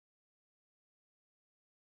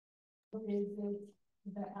Is it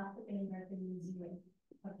the African American Museum?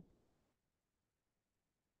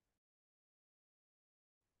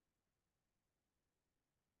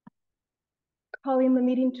 Calling the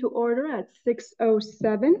meeting to order at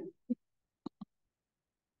 6:07.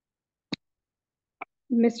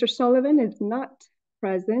 Mr. Sullivan is not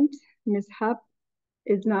present. Ms. Hupp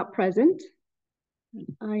is not present.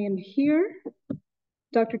 I am here.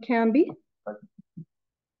 Dr. Camby.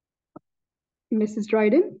 Mrs.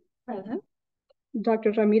 Dryden. Present.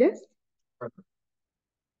 Dr. Ramirez. Present.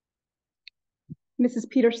 Mrs.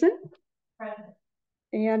 Peterson. Present.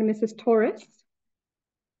 And Mrs. Torres.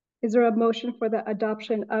 Is there a motion for the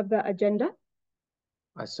adoption of the agenda?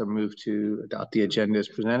 I so move to adopt the agenda as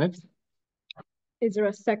presented. Is there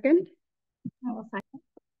a second? I will second.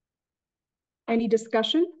 Any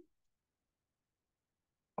discussion?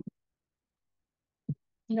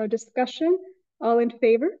 No discussion. All in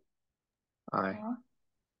favor? Aye.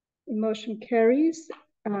 The motion carries.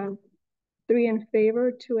 3 in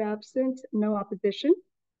favor, 2 absent, no opposition.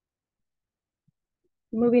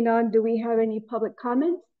 Moving on, do we have any public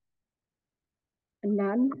comments?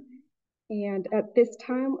 None. And at this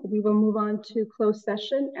time, we will move on to closed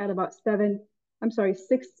session at about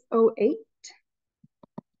 6:08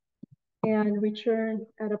 and return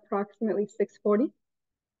at approximately 6:40.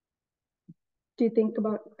 Do you think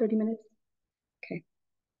about 30 minutes? Okay,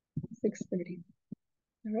 6:30.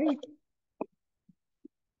 All right.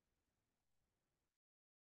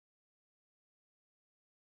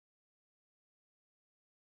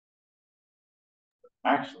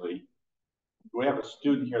 Actually, we have a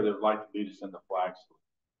student here that would like to lead us in the flag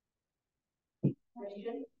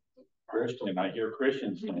salute. Christian, I hear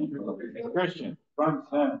Christian saying. Christian, front and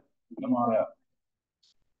center, come on up.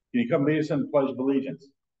 Can you come lead us in the Pledge of Allegiance?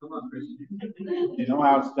 Come on, Christian. You know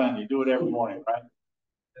how it's done. You do it every morning, right?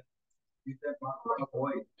 You said my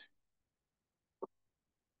boy.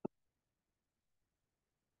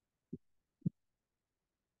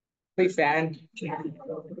 Please stand. Hand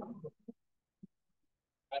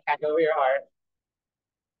over your heart.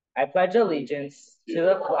 I pledge allegiance to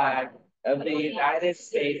the flag of the United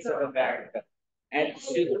States of America and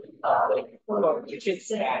to the republic for which it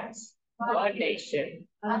stands, one nation,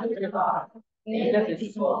 under God,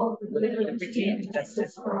 indivisible, with liberty and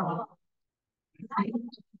justice for all.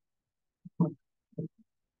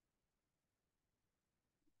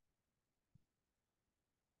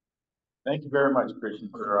 Thank you very much,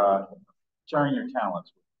 Christian, for sharing your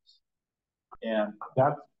talents with us. And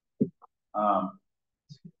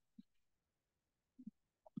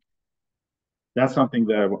that's something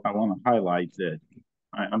that I want to highlight, that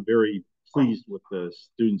I'm very pleased with the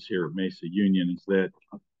students here at Mesa Union, is that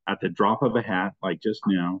at the drop of a hat, like just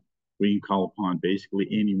now, we can call upon basically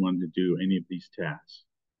anyone to do any of these tasks.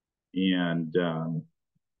 And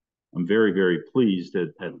I'm very, very pleased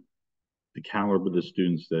at the caliber of the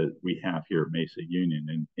students that we have here at Mesa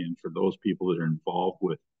Union. And for those people that are involved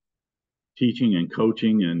with teaching and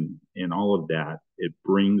coaching and all of that, it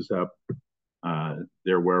brings up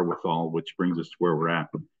their wherewithal, which brings us to where we're at.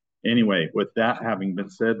 Anyway, with that having been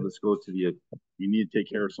said, let's go to we need to take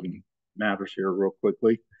care of some matters here real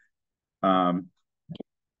quickly.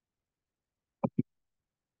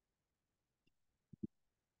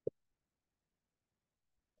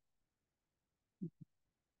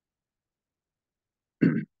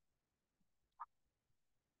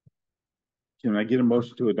 Can I get a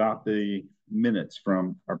motion to adopt the minutes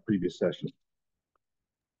from our previous session?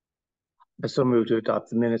 I so move to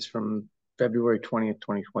adopt the minutes from February 20th,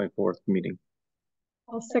 2024 meeting.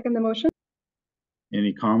 I'll second the motion.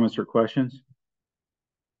 Any comments or questions?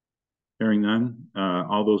 Hearing none.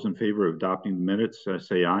 All those in favor of adopting the minutes,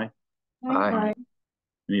 say aye. Aye.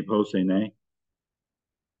 Any opposed, say nay.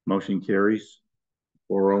 Motion carries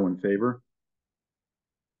 4-0 in favor.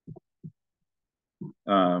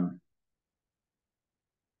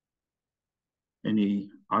 Any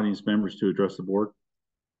audience members to address the board?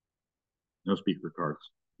 No speaker cards.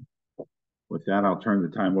 With that, I'll turn the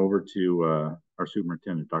time over to our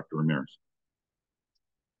superintendent, Dr. Ramirez.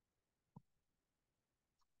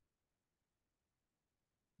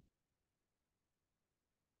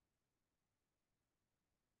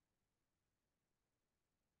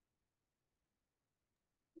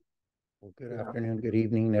 Well, good afternoon, good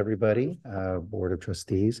evening, everybody. Board of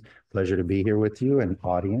Trustees, pleasure to be here with you, and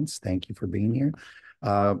audience, thank you for being here.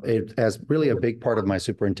 As really a big part of my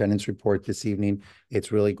superintendent's report this evening,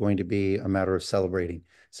 it's really going to be a matter of celebrating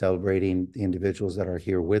the individuals that are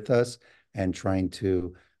here with us and trying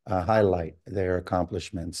to highlight their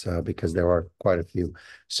accomplishments because there are quite a few.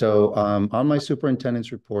 So on my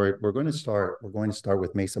superintendent's report, we're going to start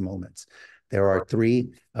with Mesa Moments. There are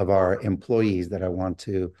 3 of our employees that I want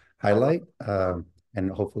to highlight,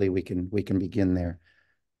 and hopefully we can begin there.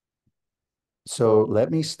 So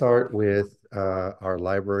let me start with our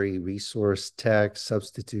library resource tech,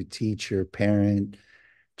 substitute teacher, parent,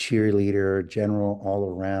 cheerleader, general all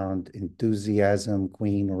around enthusiasm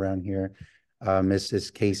queen around here,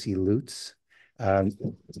 Mrs. Casey Lutz.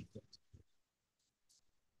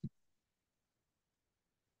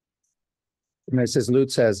 Mrs.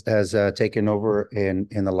 Lutz has taken over in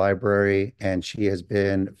the library, and she has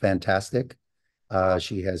been fantastic.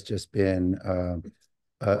 She has just been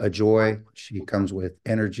a joy. She comes with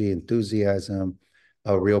energy, enthusiasm,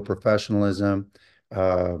 a real professionalism,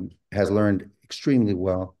 has learned extremely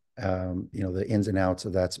well, the ins and outs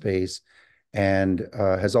of that space, and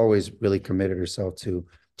has always really committed herself to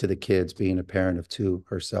the kids, being a parent of 2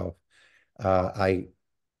 herself. I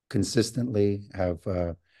consistently have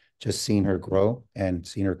just seen her grow and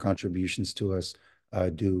seen her contributions to us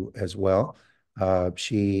do as well.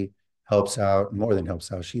 She helps out, more than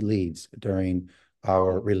helps out, she leads during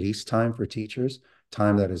our release time for teachers,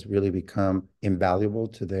 time that has really become invaluable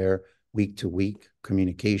to their week-to-week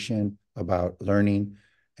communication about learning.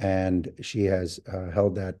 And she has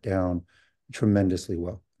held that down tremendously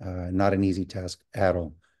well. Not an easy task at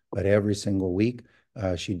all, but every single week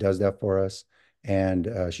she does that for us. And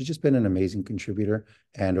she's just been an amazing contributor.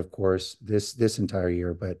 And of course, this entire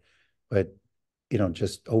year, but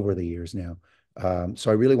just over the years now.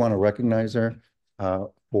 So I really want to recognize her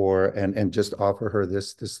and just offer her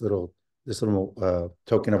this little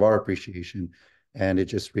token of our appreciation. And it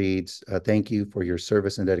just reads, thank you for your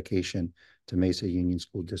service and dedication to Mesa Union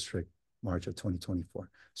School District, March of 2024.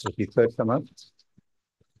 So if you could come up.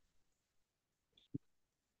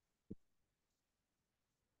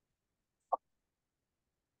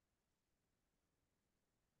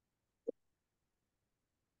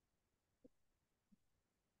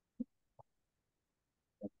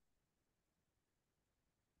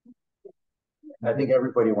 I think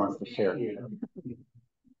everybody wants to share. Thank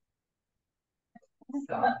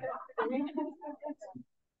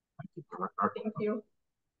you.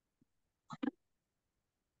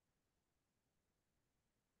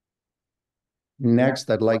 Next,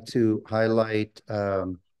 I'd like to highlight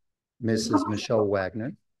Mrs. Michelle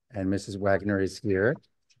Wagner, and Mrs. Wagner is here.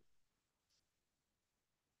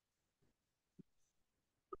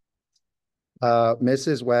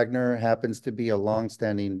 Mrs. Wagner happens to be a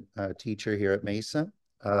longstanding teacher here at Mesa.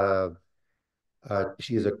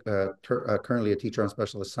 She is currently a teacher on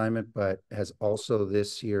special assignment, but has also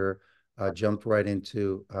this year jumped right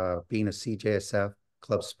into being a CJSF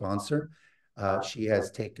club sponsor. She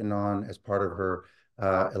has taken on, as part of her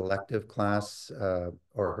elective class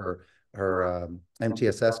or her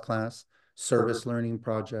MTSS class, service learning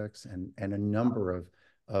projects and a number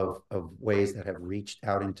of ways that have reached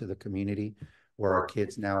out into the community, where our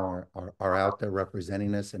kids now are out there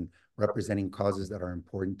representing us and representing causes that are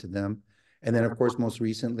important to them. And then, of course, most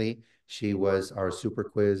recently, she was our super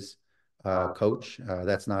quiz coach.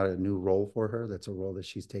 That's not a new role for her. That's a role that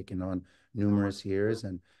she's taken on numerous years,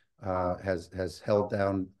 and has held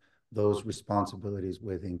down those responsibilities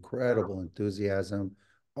with incredible enthusiasm,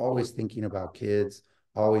 always thinking about kids,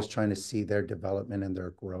 always trying to see their development and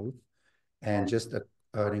their growth, and just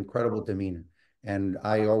an incredible demeanor. And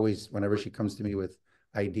I always, whenever she comes to me with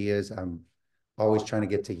ideas, I'm always trying to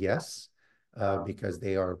get to yes, because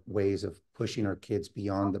they are ways of pushing our kids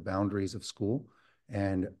beyond the boundaries of school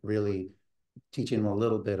and really teaching them a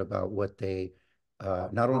little bit about what they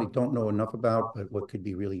not only don't know enough about, but what could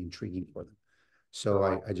be really intriguing for them. So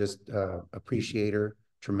I just appreciate her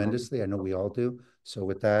tremendously. I know we all do. So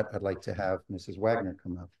with that, I'd like to have Mrs. Wagner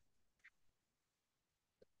come up.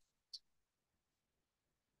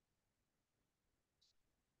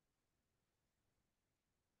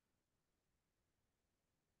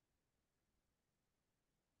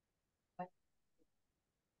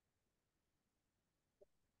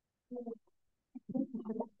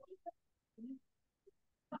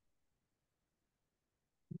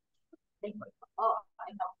 Oh,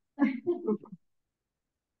 I know.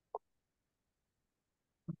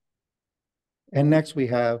 And next we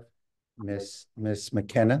have Miss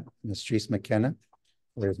McKenna, Miss Treese McKenna.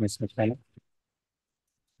 Where's Miss McKenna?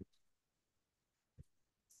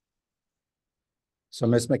 So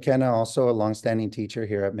Miss McKenna, also a longstanding teacher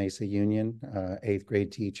here at Mesa Union, 8th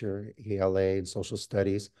grade teacher, ELA and social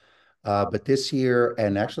studies. But this year,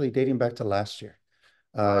 and actually dating back to last year,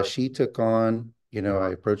 she took on,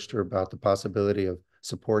 I approached her about the possibility of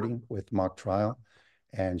supporting with mock trial.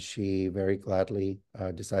 and she very gladly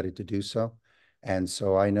decided to do so. And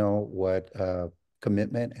so I know what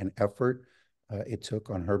commitment and effort it took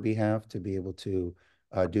on her behalf to be able to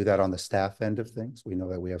do that on the staff end of things. We know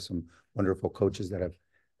that we have some wonderful coaches that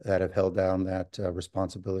have held down that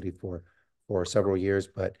responsibility for several years,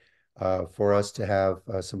 but for us to have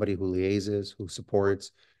somebody who liaises, who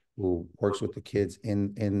supports, who works with the kids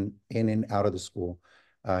in and out of the school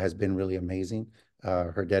has been really amazing.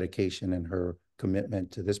 Her dedication and her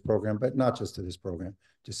commitment to this program, but not just to this program,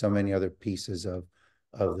 to so many other pieces of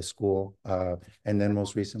the school. And then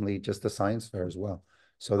most recently, just the science fair as well.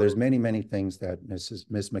 So there's many things that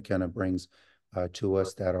Miss McKenna brings to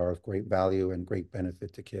us that are of great value and great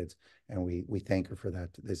benefit to kids. And we thank her for that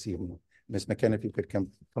this evening. Miss McKenna, if you could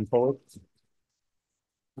come forward.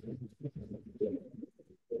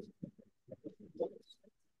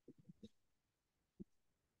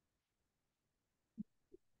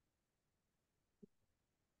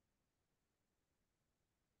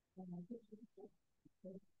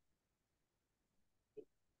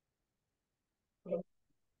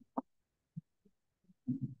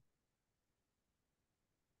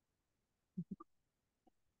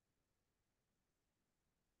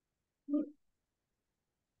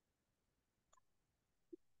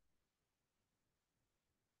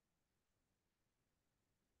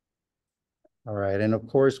 All right, and of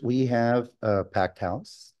course we have a packed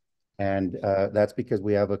house, and that's because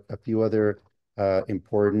we have a few other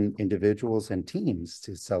important individuals and teams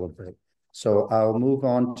to celebrate. So I'll move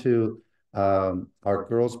on to our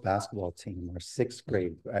girls basketball team, our sixth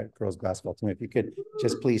grade girls basketball team. If you could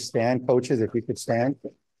just please stand, coaches, if you could stand.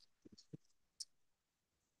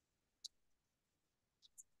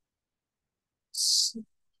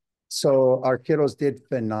 So our kiddos did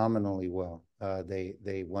phenomenally well.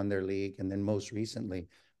 They won their league, and then most recently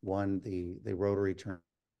won the Rotary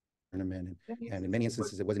tournament. And in many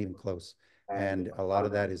instances, it wasn't even close. And a lot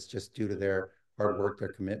of that is just due to their hard work,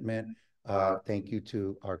 their commitment. Thank you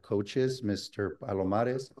to our coaches, Mr.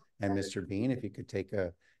 Palomares and Mr. Bean. If you could take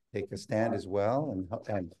a stand as well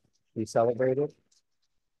and be celebrated.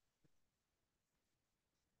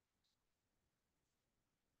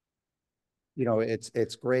 You know,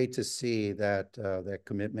 it's great to see that that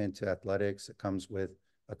commitment to athletics. It comes with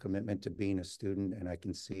a commitment to being a student, and I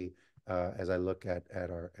can see as I look at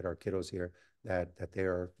our kiddos here that they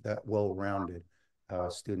are that well-rounded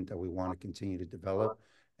student that we want to continue to develop,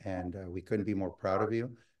 and we couldn't be more proud of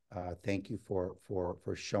you. Thank you for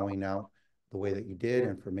showing out the way that you did,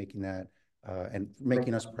 and for making that and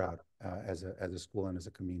making us proud as a school and as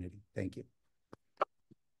a community. Thank you.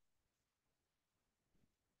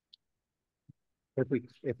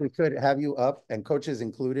 If we could have you up, and coaches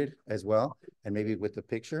included as well, and maybe with the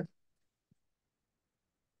picture.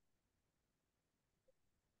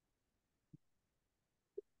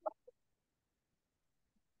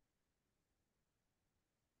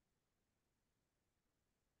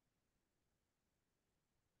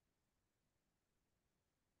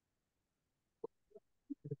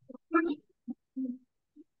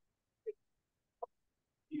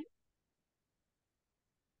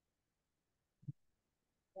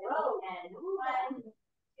 And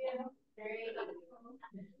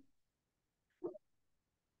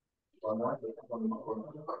 1, 2, 3.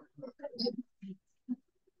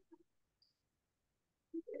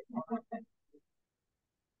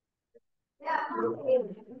 Yeah.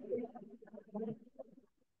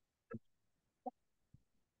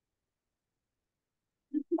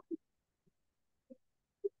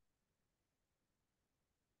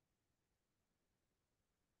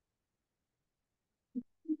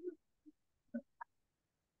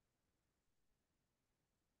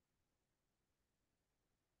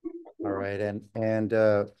 All right, and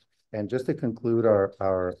just to conclude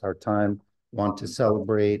our time, want to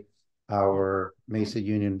celebrate our Mesa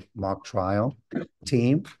Union mock trial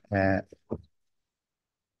team. The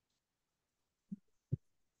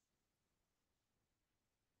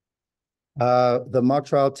mock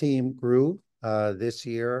trial team grew this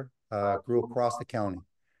year, grew across the county.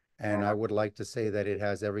 And I would like to say that it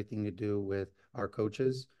has everything to do with our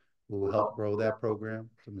coaches who helped grow that program.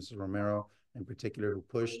 So Mrs. Romero in particular, who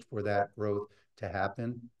pushed for that growth to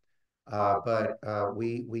happen. But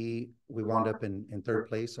we wound up in third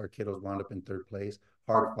place. Our kiddos wound up in third place,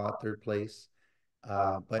 hard fought third place.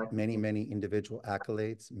 But many individual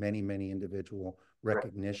accolades, many individual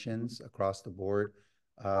recognitions across the board,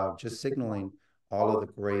 just signaling all of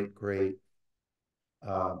the great,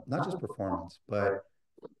 not just performance, but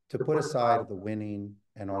to put aside the winning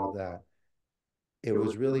and all of that, it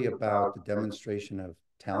was really about the demonstration of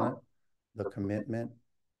talent, the commitment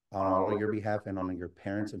on all of your behalf and on your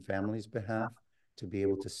parents' and families' behalf to be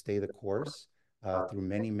able to stay the course through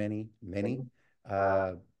many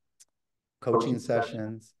coaching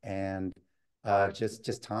sessions and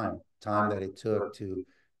just time that it took to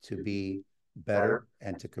be better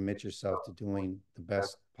and to commit yourself to doing the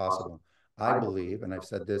best possible. I believe, and I've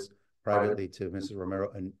said this privately to Mrs.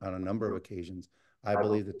 Romero on a number of occasions, I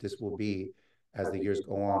believe that this will be, as the years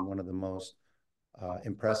go on, one of the most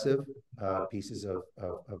impressive pieces of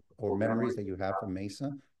or memories that you have from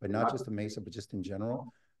Mesa, but not just the Mesa, but just in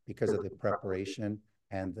general, because of the preparation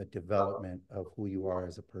and the development of who you are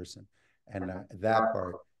as a person. And that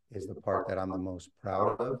part is the part that I'm the most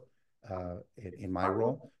proud of in my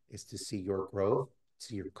role, is to see your growth,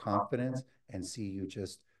 see your confidence, and see you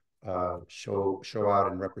just show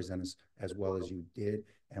out and represent us as well as you did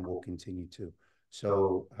and will continue to.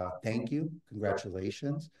 So thank you,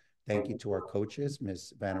 congratulations. Thank you to our coaches,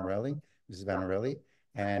 Mrs. Vanarelli,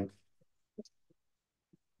 and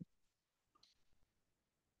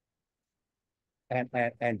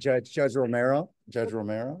Judge Romero,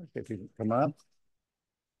 if you come up.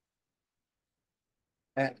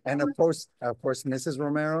 And of course, Mrs.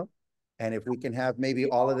 Romero, and if we can have maybe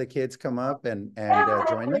all of the kids come up and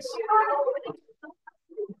join us.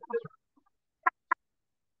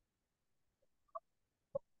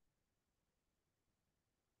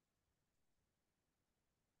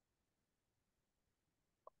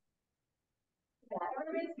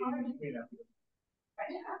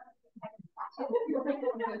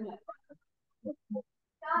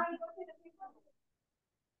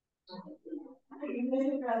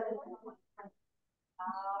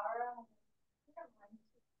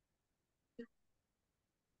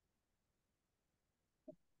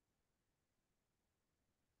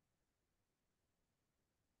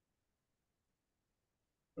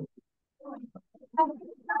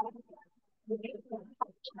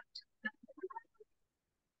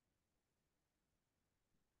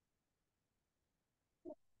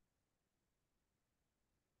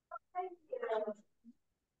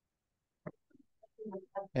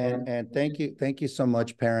 And thank you so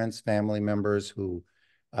much, parents, family members who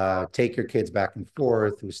take your kids back and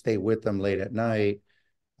forth, who stay with them late at night,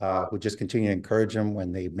 who just continue to encourage them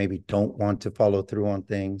when they maybe don't want to follow through on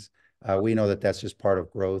things. We know that that's just part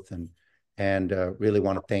of growth, and really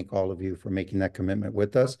want to thank all of you for making that commitment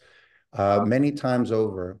with us. Many times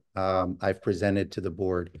over, I've presented to the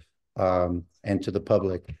board and to the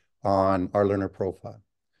public on our learner profile,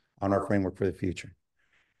 on our framework for the future.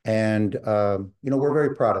 And, we're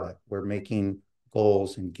very proud of that. We're making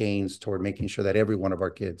goals and gains toward making sure that every one of our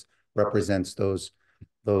kids represents those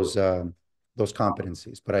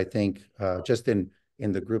competencies. But I think just in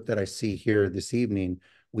the group that I see here this evening,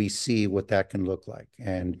 we see what that can look like.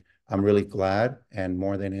 And I'm really glad, and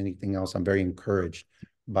more than anything else, I'm very encouraged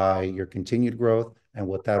by your continued growth and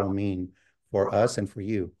what that'll mean for us and for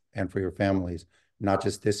you and for your families, not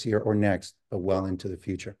just this year or next, but well into the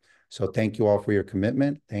future. So thank you all for your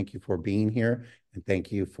commitment. Thank you for being here. And thank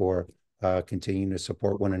you for continuing to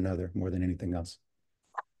support one another more than anything else.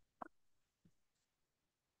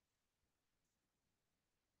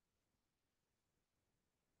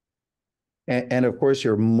 And of course, I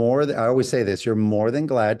always say this, you're more than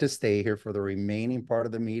glad to stay here for the remaining part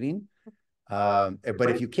of the meeting. But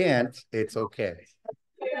if you can't, it's okay.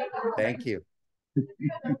 Thank you.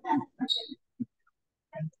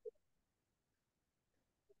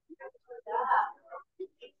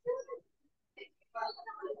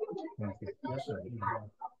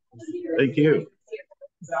 Thank you.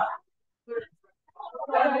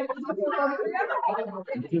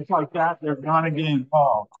 Just like that, they're gonna get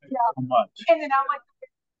involved. Yeah. So much. And then I'm like,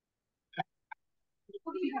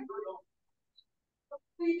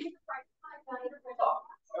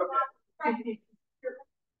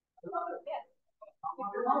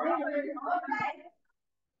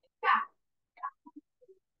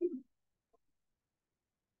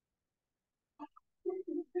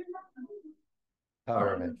 all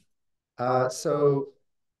right. So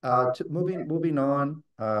moving on,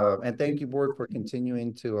 and thank you, board, for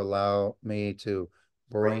continuing to allow me to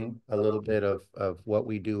bring a little bit of what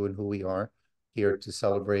we do and who we are here to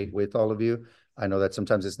celebrate with all of you. I know that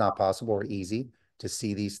sometimes it's not possible or easy to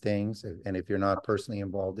see these things, and if you're not personally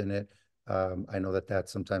involved in it, I know that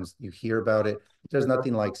sometimes you hear about it. There's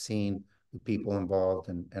nothing like seeing the people involved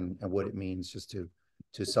and what it means just to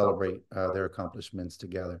celebrate their accomplishments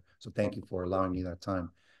together. So thank you for allowing me that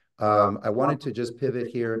time. I wanted to just pivot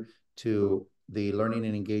here to the learning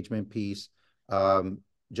and engagement piece.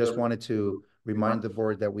 Just wanted to remind the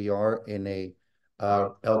board that we are in a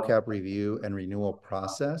LCAP review and renewal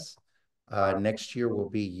process. Next year will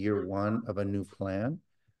be year one of a new plan.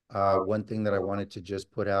 One thing that I wanted to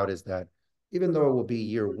just put out is that even though it will be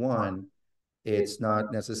year one, it's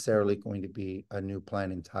not necessarily going to be a new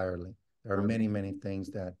plan entirely. There are many, many things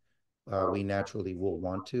that we naturally will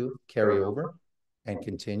want to carry over and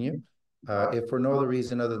continue. If for no other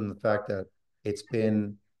reason other than the fact that it's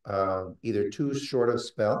been either too short of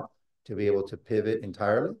spell to be able to pivot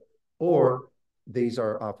entirely, or these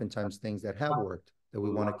are oftentimes things that have worked that we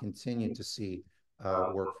want to continue to see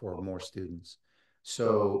work for more students.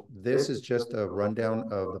 So this is just a rundown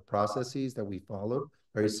of the processes that we followed,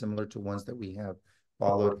 very similar to ones that we have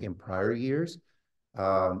followed in prior years.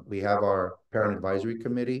 We have our parent advisory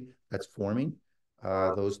committee that's forming.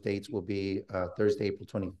 Those dates will be Thursday, April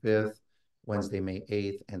 25th, Wednesday, May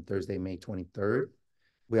 8th, and Thursday, May 23rd.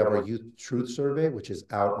 We have our youth truth survey, which is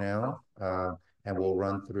out now, and will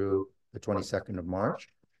run through the 22nd of March.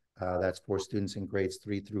 That's for students in grades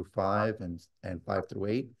 3 through 5 and 5 through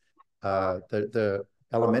 8. The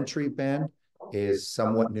elementary band is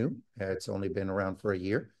somewhat new. It's only been around for a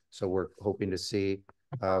year, so we're hoping to see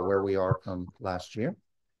where we are from last year.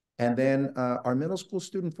 And then our middle school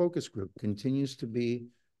student focus group continues to be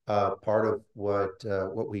part of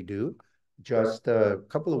what we do. Just a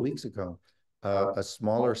couple of weeks ago, a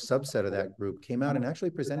smaller subset of that group came out and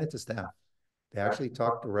actually presented to staff. They actually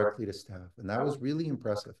talked directly to staff, and that was really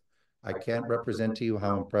impressive. I can't represent to you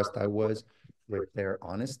how impressed I was with their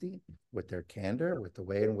honesty, with their candor, with the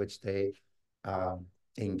way in which they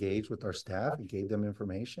engaged with our staff and gave them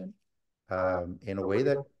information in a way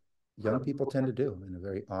that young people tend to do, in a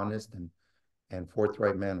very honest and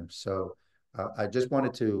forthright manner. So I just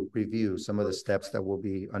wanted to review some of the steps that we'll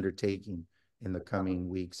be undertaking in the coming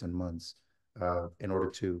weeks and months in order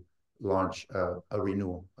to launch a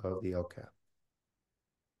renewal of the LCAP.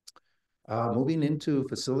 Moving into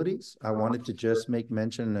facilities, I wanted to just make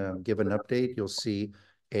mention, give an update. You'll see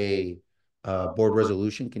a board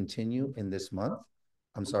resolution continue in this month.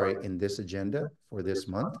 I'm sorry, in this agenda for this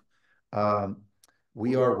month.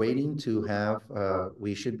 We are waiting to have,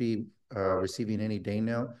 we should be receiving any day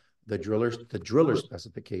now, the driller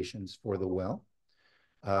specifications for the well.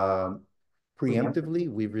 Preemptively,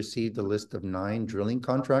 we've received a list of 9 drilling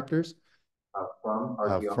contractors from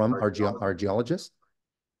our geologists.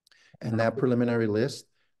 And that preliminary list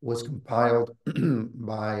was compiled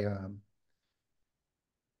by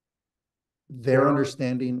their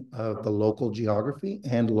understanding of the local geography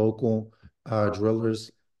and local drillers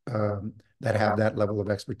that have that level of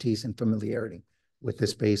expertise and familiarity with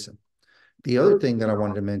this basin. The other thing that I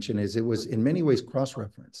wanted to mention is it was in many ways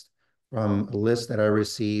cross-referenced from a list that I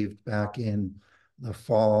received back in the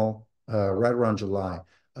fall, right around July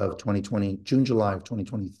of 2020, June, July of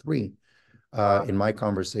 2023. In my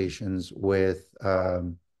conversations with not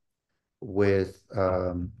with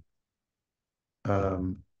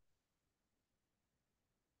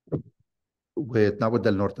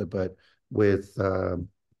Del Norte, but with our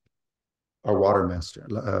water master.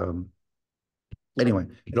 Anyway,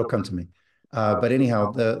 it'll come to me. But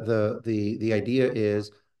anyhow, the idea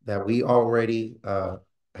is that we already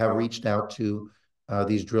have reached out to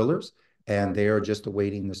these drillers, and they are just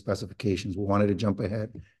awaiting the specifications. We wanted to jump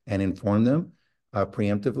ahead and inform them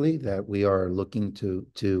preemptively that we are looking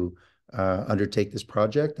to undertake this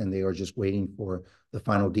project, and they are just waiting for the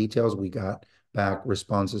final details. We got back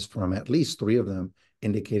responses from at least 3 of them,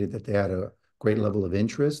 indicated that they had a great level of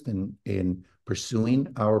interest in pursuing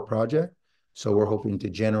our project. So we're hoping to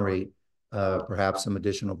generate perhaps some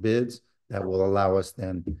additional bids that will allow us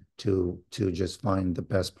then to just find the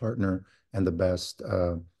best partner and the best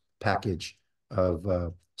package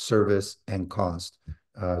of service and cost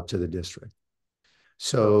to the district.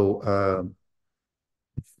 So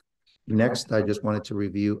next, I just wanted to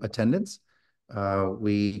review attendance.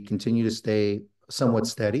 We continue to stay somewhat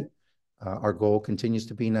steady. Our goal continues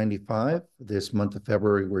to be 95. This month of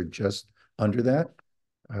February, we're just under that.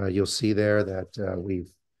 You'll see there that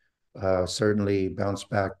we've certainly bounced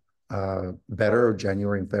back better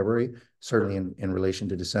January and February, certainly in relation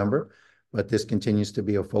to December. But this continues to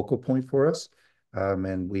be a focal point for us,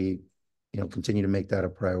 and we continue to make that a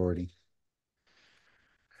priority.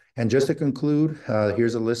 And just to conclude,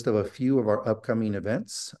 here's a list of a few of our upcoming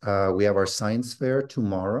events. We have our science fair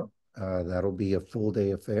tomorrow. That'll be a full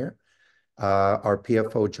day affair. Our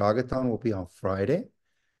PFO Jogathon will be on Friday.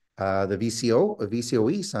 The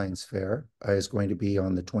VCOE Science Fair is going to be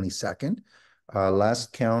on the 22nd.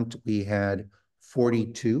 Last count, we had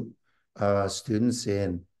 42 students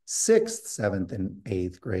in 6th, 7th, and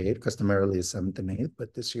 8th grade. Customarily is 7th and 8th,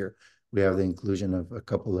 but this year we have the inclusion of a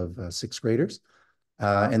couple of 6th graders.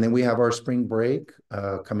 And then we have our spring break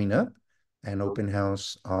coming up and open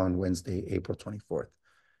house on Wednesday, April 24th.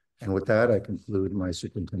 And with that, I conclude my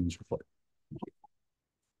superintendent's report.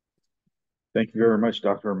 Thank you very much,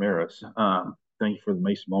 Dr. Ramirez. Thank you for the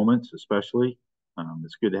nice moments, especially.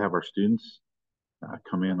 It's good to have our students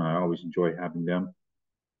come in. I always enjoy having them.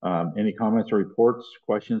 Any comments or reports,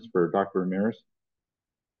 questions for Dr. Ramirez?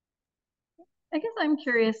 I guess I'm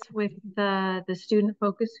curious with the student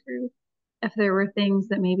focus group, if there were things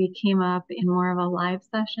that maybe came up in more of a live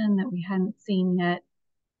session that we hadn't seen yet,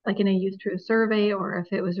 like in a youth truth survey, or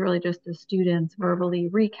if it was really just the students verbally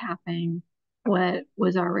recapping what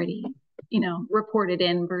was already, reported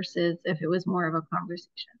in versus if it was more of a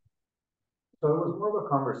conversation. So it was more of a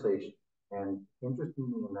conversation, and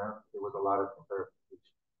interestingly enough, there was a lot of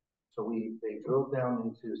clarification. So they drilled down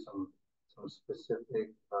into some specific,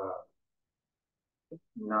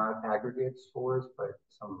 not aggregate scores, but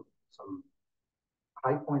some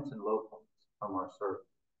high points and low points from our survey.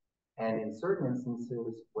 And in certain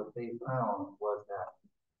instances, what they found was that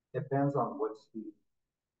it depends on what the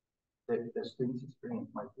student's experience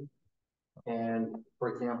might be. And for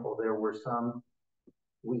example, there were some,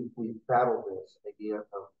 we battled this idea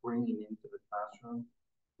of bringing into the classroom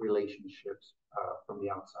relationships from the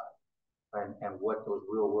outside and what those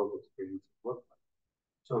real world experiences look like.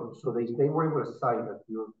 So they were able to cite a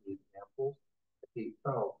few of the examples that they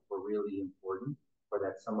felt were really important, or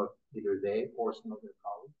that some of either they or some of their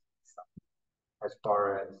colleagues, as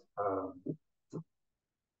far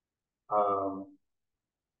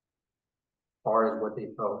as what they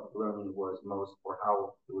felt learning was most, or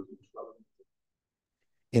how it was most relevant.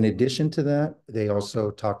 In addition to that, they also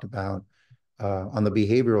talked about on the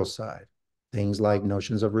behavioral side, things like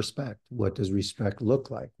notions of respect. What does respect look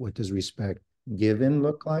like? What does respect given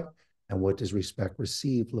look like? And what does respect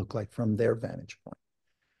received look like from their vantage point?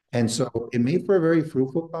 And so it made for a very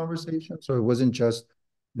fruitful conversation. So it wasn't just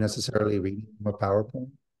necessarily reading from a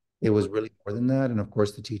PowerPoint. It was really more than that. And of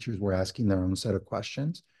course, the teachers were asking their own set of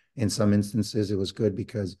questions. In some instances, it was good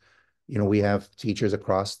because, we have teachers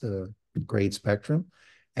across the grade spectrum,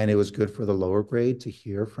 and it was good for the lower grade to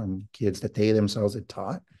hear from kids that they themselves had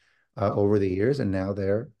taught over the years. And now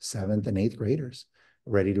they're 7th and 8th graders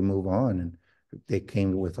ready to move on. And they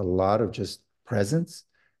came with a lot of just presence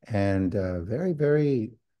and very,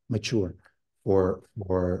 very mature for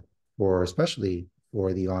especially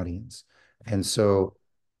for the audience. And so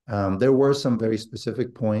there were some very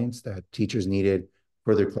specific points that teachers needed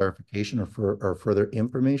further clarification or further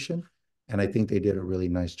information. And I think they did a really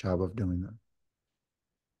nice job of doing that.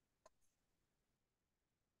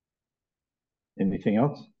 Anything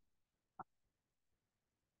else?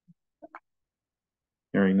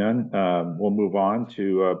 Hearing none, we'll move on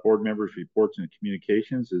to board members' reports and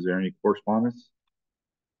communications. Is there any correspondence?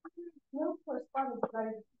 No correspondence, but I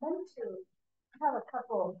meant to have a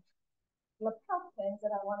couple lapel pins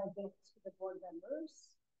that I want to give to the board members.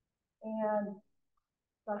 And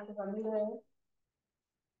Dr. Ramirez,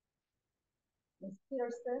 Ms.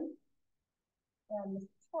 Peterson, and Ms.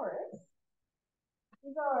 Torres.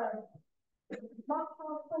 These are not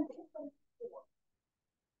from 2024.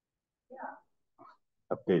 Yeah.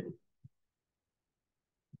 Updated.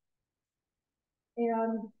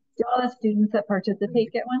 And Do all the students that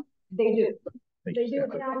participate get one? they do. Thank They you,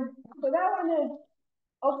 do. Sarah. And so that one is,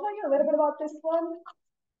 I'll tell you a little bit about this one.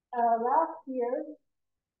 Last year,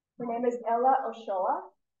 her name is Ella Oshoa.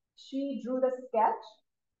 She drew the sketch.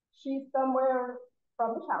 She's somewhere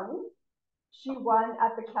from the county. She won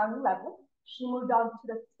at the county level. She moved on to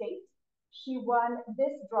the state. She won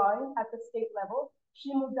this drawing at the state level.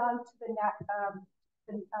 She moved on to the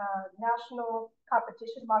national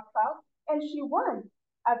competition mock trial, and she won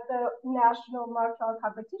at the national mock trial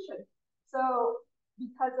competition. So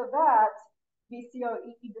because of that,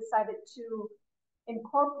 BCOE decided to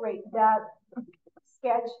incorporate that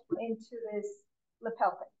sketch into this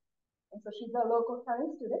lapel pin. And so she's a local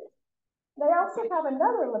county student. They also have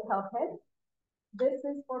another lapel pin. This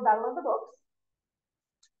is for Battle of the Books.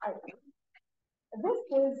 This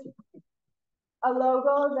is a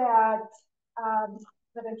logo that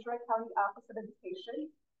the Ventura County Office of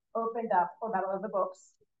Education opened up for Battle of the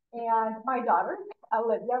Books. And my daughter,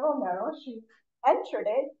 Olivia Romero, she entered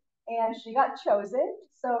it and she got chosen.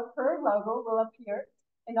 So her logo will appear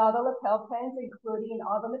in all the lapel pins, including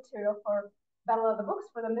all the material for Battle of the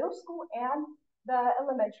Books for the middle school and the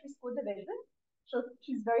elementary school division. So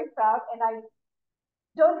she's very proud, and I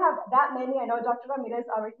don't have that many. I know Dr. Ramirez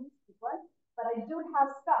already received one, but I do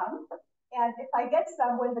have some. And if I get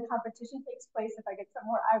some when the competition takes place, if I get some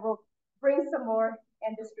more, I will bring some more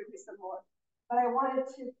and distribute some more. But I wanted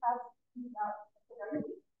to have these out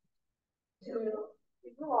to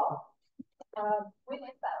you all. When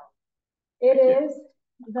is that? It is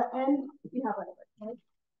the end. You have it, right?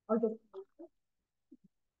 Or just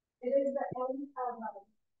it is the end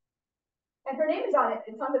of her name is on it.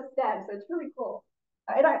 It's on the stem, so it's really cool.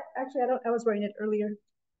 And I was wearing it earlier.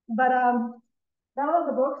 But Battle of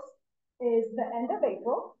the Books is the end of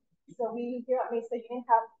April. So we here at Mesa Union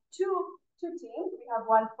have two teams. We have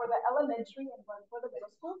one for the elementary and one for the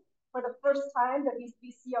middle school. For the first time, the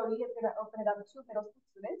BCOE is going to open it up to middle school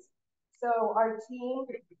students. So our team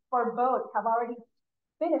for both have already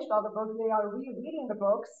finished all the books. They are rereading the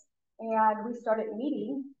books, and we started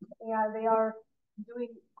meeting, and they are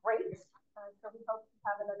doing great. So we hope to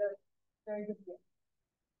have another very good year.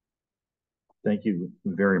 Thank you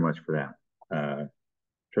very much for that,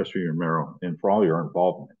 Trustee Romero, and for all your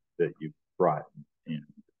involvement that you've brought in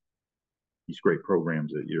these great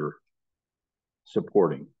programs that you're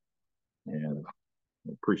supporting. And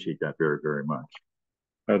I appreciate that very, very much.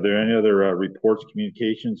 Are there any other reports,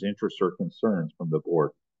 communications, interests, or concerns from the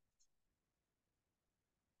board?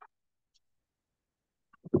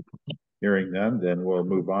 Hearing none, then we'll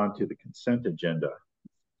move on to the consent agenda.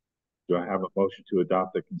 Do I have a motion to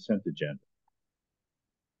adopt the consent agenda?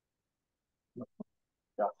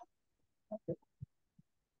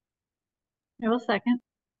 I will second.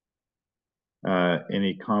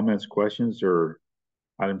 Any comments, questions, or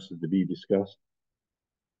items to be discussed?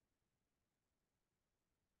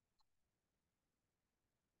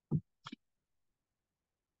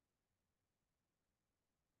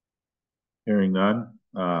 Hearing none,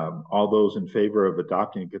 all those in favor of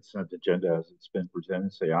adopting the consent agenda as it's been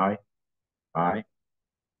presented, say aye. Aye.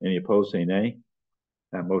 Any opposed, say nay.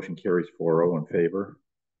 That motion carries 4-0 in favor.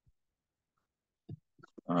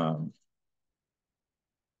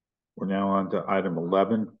 We're now on to item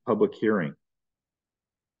 11, public hearing.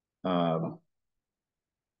 I'd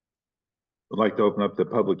like to open up the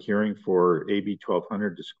public hearing for AB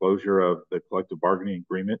 1200, disclosure of the collective bargaining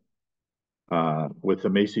agreement with the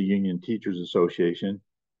Mesa Union Teachers Association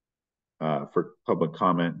for public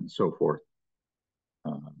comment and so forth.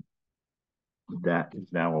 That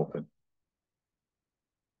is now open.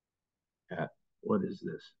 At, what is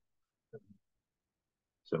this?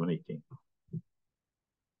 7:18.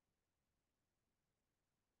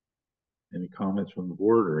 Any comments from the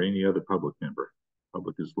board or any other public member?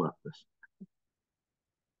 Public has left us.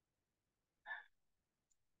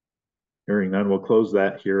 Hearing none, we'll close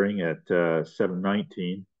that hearing at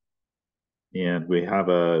 7:19. And we have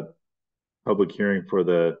a public hearing for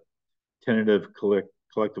the tentative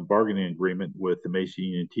collective bargaining agreement with the Mesa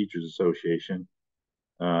Union Teachers Association.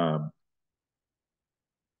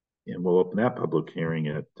 And we'll open that public hearing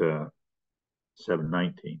at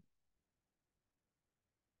 7:19.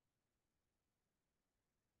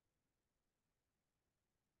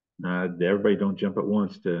 Everybody don't jump at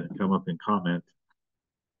once to come up and comment.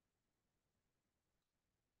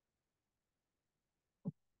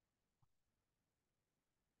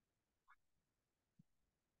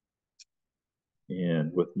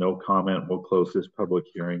 And with no comment, we'll close this public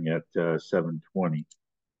hearing at 7:20.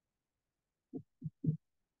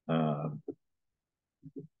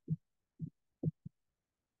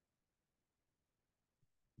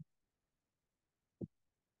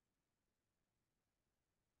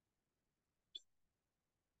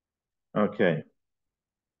 Okay.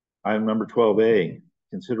 Item number 12A,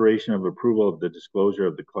 consideration of approval of the disclosure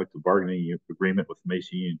of the collective bargaining agreement with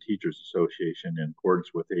Mesa Union Teachers Association in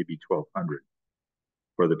accordance with AB 1200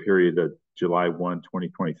 for the period of July 1,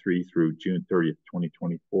 2023 through June 30th,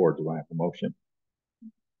 2024. Do I have a motion?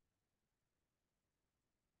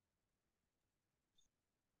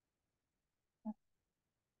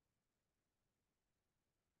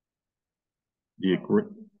 The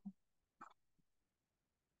agreement.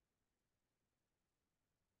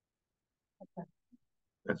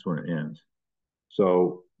 That's when it ends.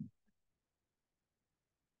 So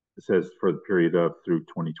it says for the period of through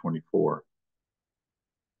 2024.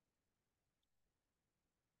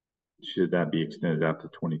 Should that be extended out to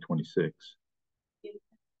 2026?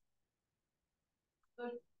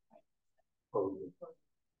 So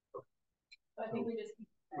I think we just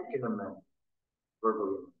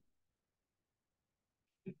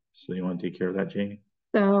So you want to take care of that, Jamie?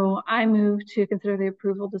 So I move to consider the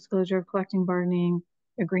approval disclosure of collective bargaining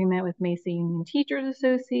agreement with Mesa Union Teachers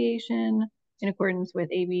Association in accordance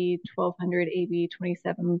with AB 1200, AB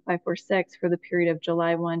 27546 for the period of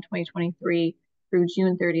July 1, 2023 through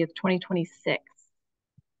June 30th, 2026. Is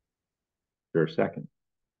there a second?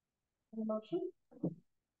 motion.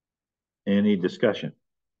 Any discussion?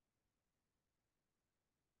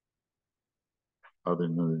 Other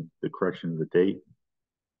than the correction of the date?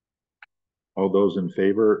 All those in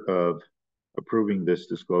favor of approving this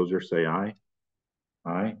disclosure, say aye.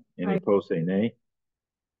 Aye. Any opposed, say nay.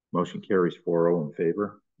 Motion carries 4-0 in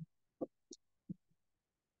favor.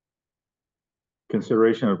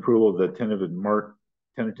 Consideration and approval of the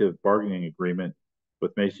tentative bargaining agreement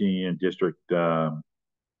with Mason Union District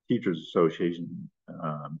Teachers Association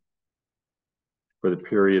for the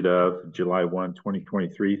period of July 1,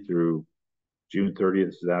 2023 through June 30th.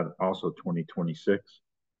 Is that also 2026?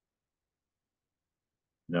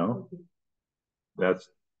 No? That's,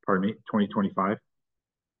 pardon me, 2025?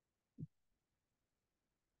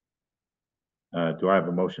 Do I have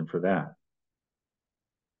a motion for that?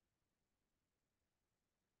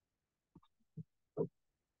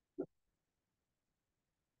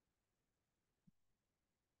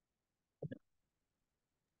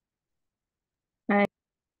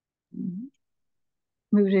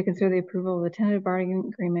 Move to consider the approval of the tentative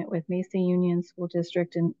bargaining agreement with Mesa Union School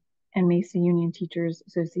District and Mesa Union Teachers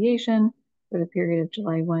Association for the period of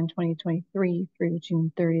July 1, 2023 through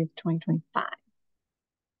June 30th, 2025.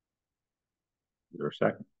 Is there a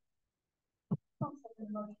second?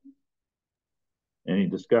 Any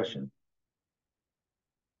discussion?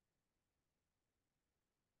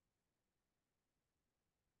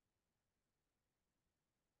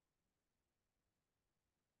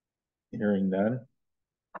 Hearing none.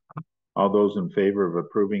 All those in favor of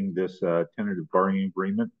approving this tentative bargaining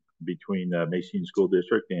agreement between Mason School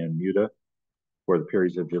District and MUTA for the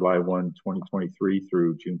periods of July 1, 2023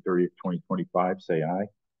 through June 30th, 2025, say aye.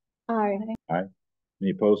 Aye. Aye.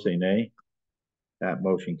 Any opposed, say nay. That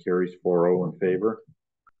motion carries 4-0 in favor.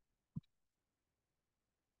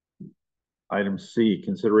 Item C,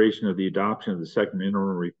 consideration of the adoption of the second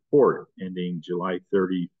interim report ending July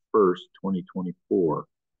 31st, 2024.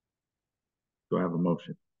 Do I have a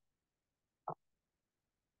motion?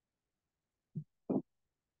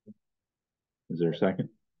 Is there a second?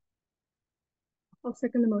 I'll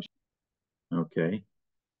second the motion. Okay.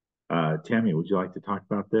 Tammy, would you like to talk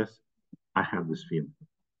about this? I have this feeling.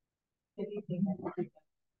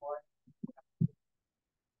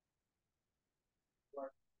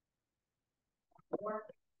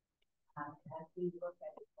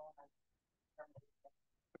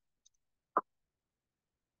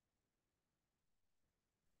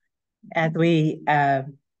 As we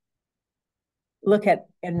look at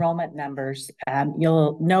enrollment numbers,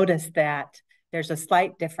 you'll notice that there's a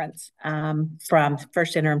slight difference from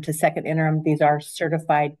first interim to second interim. These are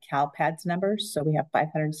certified CalPADS numbers. So we have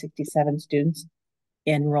 567 students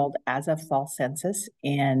enrolled as of fall census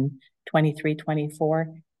in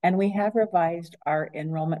 23-24. And we have revised our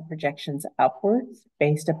enrollment projections upwards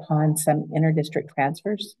based upon some interdistrict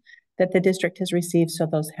transfers that the district has received. So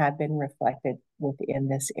those have been reflected within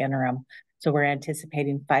this interim. So we're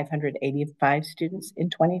anticipating 585 students in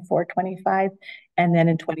 24-25. And then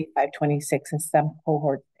in 25-26, as some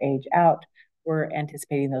cohorts age out, we're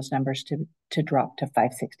anticipating those numbers to drop to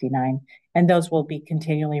 569. And those will be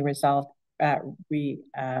continually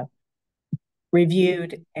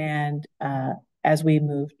reviewed and as we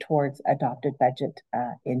move towards adopted budget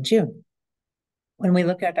in June. When we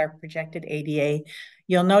look at our projected ADA,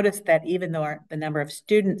 you'll notice that even though the number of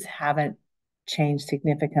students haven't changed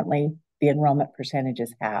significantly, the enrollment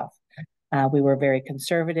percentages have. We were very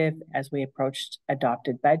conservative as we approached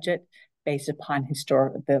adopted budget based upon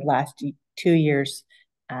the last 2 years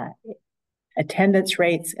attendance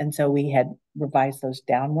rates. And so we had revised those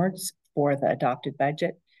downwards for the adopted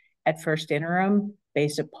budget. At first interim,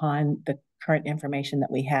 based upon the current information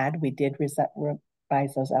that we had, we did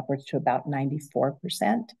revise those upwards to about 94%.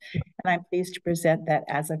 And I'm pleased to present that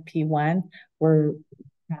as of P1, we're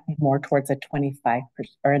more towards a 25%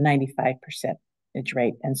 or a 95%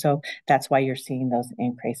 rate. And so that's why you're seeing those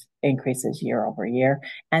increases year over year.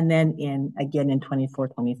 And then again in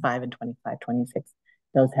 24-25 and 25-26,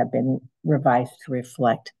 those have been revised to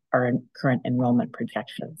reflect our current enrollment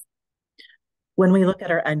projections. When we look at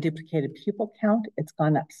our unduplicated pupil count, it's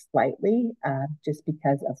gone up slightly just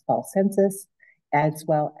because of fall census, as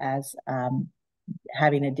well as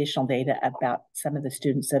having additional data about some of the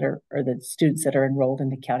students that are enrolled in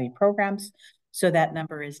the county programs. So that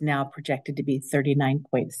number is now projected to be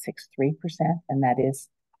 39.63%, and that is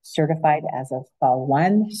certified as of fall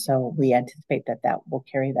 1. So we anticipate that will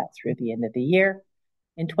carry that through the end of the year.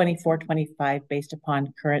 In 24-25, based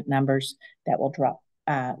upon current numbers, that will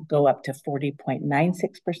go up to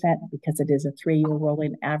 40.96% because it is a 3-year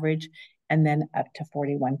rolling average, and then up to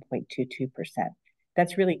 41.22%.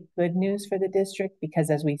 That's really good news for the district because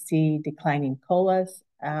as we see declining COLAs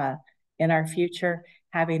in our future,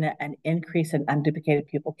 having an increase in unduplicated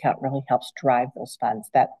pupil count really helps drive those funds.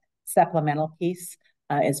 That supplemental piece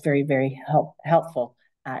is very, very helpful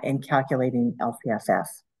in calculating LCFF.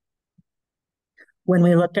 When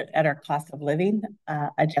we looked at our cost of living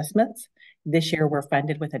adjustments, this year we're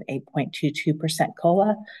funded with an 8.22%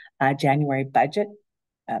 COLA. January budget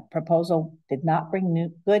proposal did not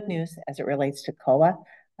bring good news as it relates to COLA.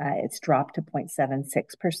 It's dropped to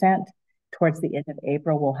 0.76%. Towards the end of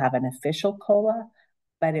April, we'll have an official COLA,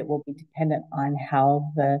 but it will be dependent on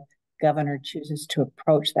how the governor chooses to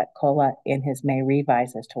approach that COLA in his May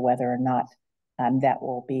revise as to whether or not that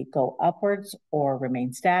will go upwards or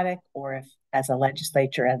remain static, or if as a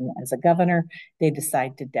legislature and as a governor, they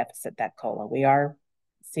decide to deficit that COLA. We are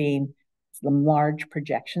seeing some large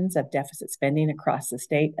projections of deficit spending across the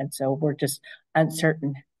state, and so we're just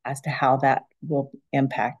uncertain as to how that will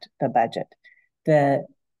impact the budget. We're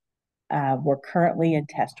currently in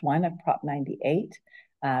test 1 of Prop 98.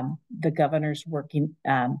 The governor's working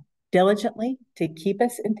diligently to keep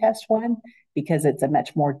us in test 1 because it's a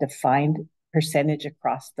much more defined percentage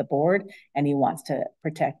across the board, and he wants to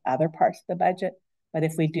protect other parts of the budget. But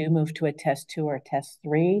if we do move to a test 2 or test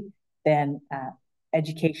 3, then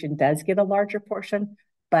education does get a larger portion.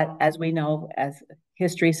 But as we know, as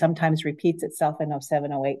history sometimes repeats itself in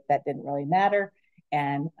 07, 08, that didn't really matter.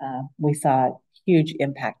 And we saw a huge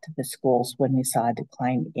impact to the schools when we saw a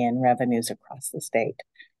decline in revenues across the state.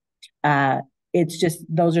 It's just,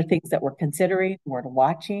 those are things that we're considering, we're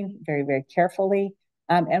watching very, very carefully.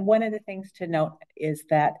 And one of the things to note is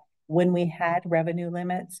that when we had revenue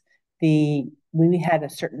limits, we had a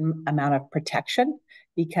certain amount of protection,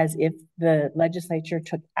 because if the legislature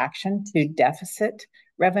took action to deficit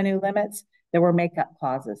revenue limits, there were makeup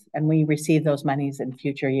clauses, and we received those monies in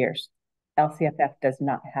future years. LCFF does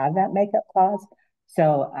not have that makeup clause.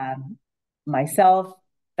 So myself,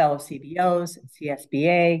 fellow CBOs,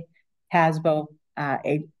 CSBA, HASBO,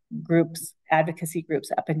 advocacy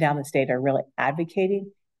groups up and down the state are really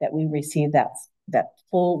advocating that we receive that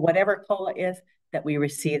full, whatever COLA is, that we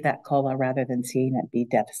receive that COLA rather than seeing it be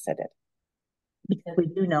deficited. Because we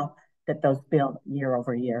do know that those build year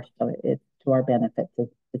over year, so it's to our benefit to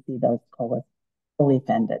see those COLAs fully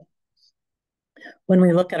funded. When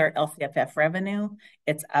we look at our LCFF revenue,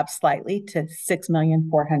 it's up slightly to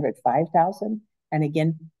 $6,405,000. And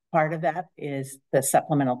again, part of that is the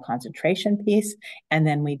supplemental concentration piece. And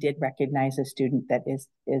then we did recognize a student that is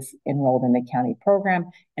enrolled in the county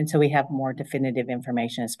program. And so we have more definitive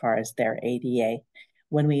information as far as their ADA.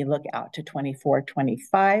 When we look out to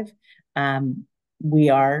 24-25, we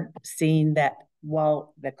are seeing that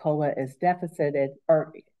while the COLA is deficited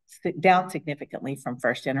or down significantly from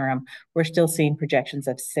first interim, we're still seeing projections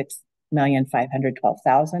of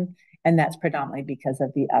 $6,512,000. And that's predominantly because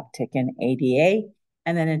of the uptick in ADA.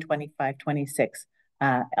 And then in 25-26,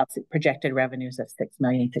 projected revenues of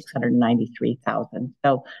 $6,693,000.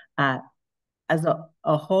 So as a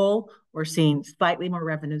whole, we're seeing slightly more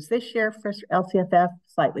revenues this year for LCFF,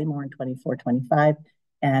 slightly more in 24-25,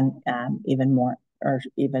 and even more, or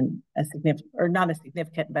even a significant, or not a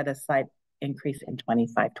significant, but a slight increase in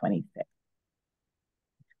 25-26.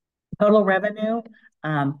 Total revenue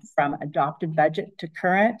from adopted budget to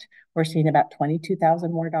current, we're seeing about $22,000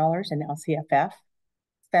 more dollars in LCFF.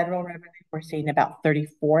 Federal revenue, we're seeing about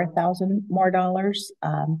 $34,000 more dollars.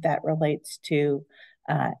 That relates to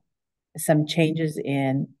some changes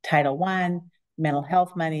in Title I, mental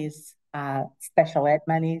health monies, special ed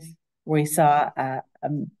monies. We saw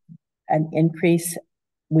an increase.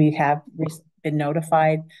 We have been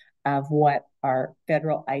notified of what our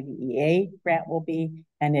federal IDEA grant will be,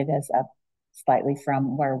 and it is up slightly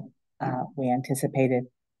from where we anticipated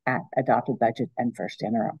at adopted budget and first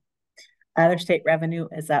interim. Other state revenue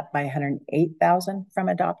is up by $108,000 from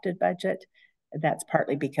adopted budget. That's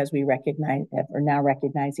partly because we're now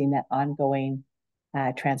recognizing that ongoing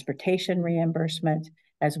transportation reimbursement,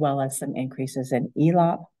 as well as some increases in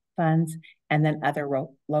ELOP funds, and then other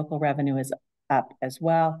local revenue is up as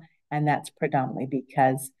well. And that's predominantly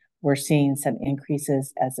because we're seeing some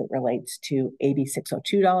increases as it relates to AB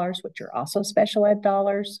 602 dollars, which are also special ed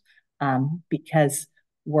dollars, because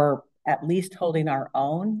we're at least holding our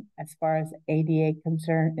own as far as ADA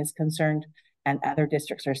is concerned, and other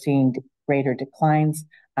districts are seeing greater declines.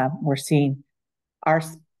 We're seeing our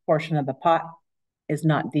portion of the pot is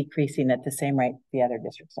not decreasing at the same rate the other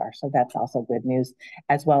districts are. So that's also good news,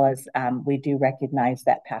 as well as we do recognize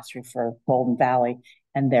that pass-through for Golden Valley,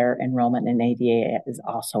 and their enrollment in ADA is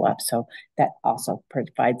also up. So that also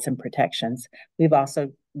provides some protections. We've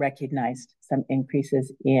also recognized some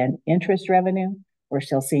increases in interest revenue. We're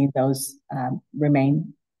still seeing those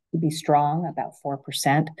remain to be strong, about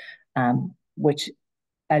 4%, which,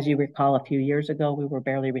 as you recall, a few years ago, we were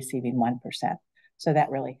barely receiving 1%. So that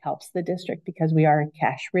really helps the district because we are a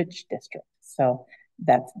cash-rich district. So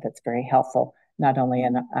that's very helpful, not only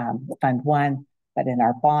in Fund 1, But in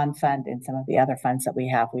our bond fund and some of the other funds that we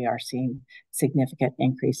have, we are seeing significant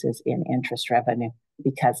increases in interest revenue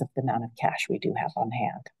because of the amount of cash we do have on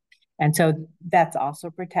hand. And so that's also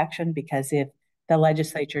protection, because if the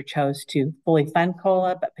legislature chose to fully fund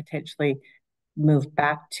COLA, but potentially move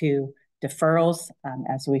back to deferrals,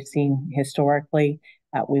 as we've seen historically,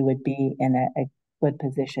 we would be in a good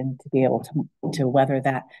position to be able to weather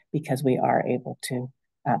that, because we are able to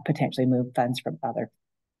potentially move funds from other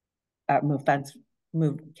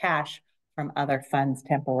move cash from other funds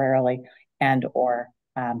temporarily, and or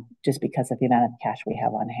just because of the amount of cash we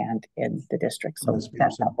have on hand in the district. So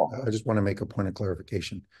that's helpful. I just want to make a point of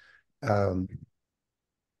clarification.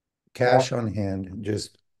 Cash on hand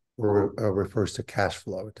just refers to cash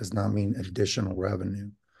flow. It does not mean additional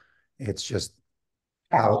revenue. It's just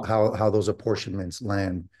how those apportionments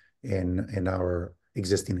land in our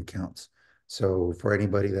existing accounts. So for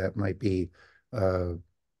anybody that might be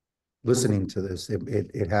listening to this,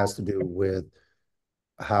 it has to do with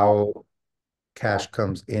how cash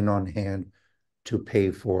comes in on hand to pay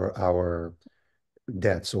for our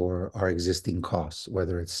debts or our existing costs,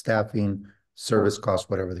 whether it's staffing, service costs,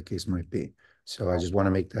 whatever the case might be. So I just want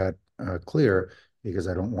to make that clear, because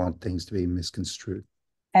I don't want things to be misconstrued.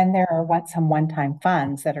 And there are some one-time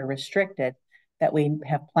funds that are restricted that we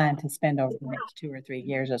have planned to spend over the next 2 or 3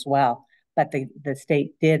 years as well. But the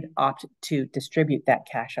state did opt to distribute that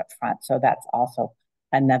cash up front. So that's also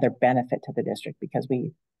another benefit to the district, because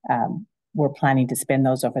we're planning to spend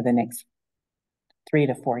those over the next 3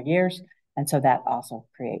 to 4 years. And so that also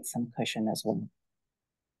creates some cushion as well.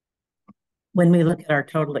 When we look at our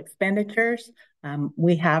total expenditures,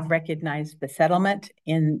 we have recognized the settlement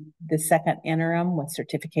in the second interim with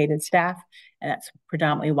certificated staff, and that's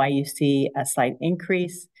predominantly why you see a slight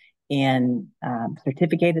increase in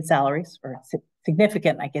certificated salaries, or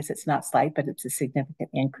significant. I guess it's not slight, but it's a significant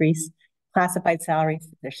increase. Classified salaries,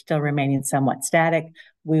 they're still remaining somewhat static.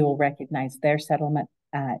 We will recognize their settlement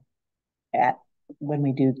when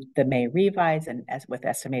we do the May revise and as with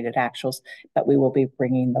estimated actuals, but we will be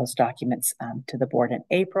bringing those documents to the board in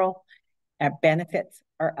April. Our benefits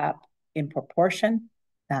are up in proportion,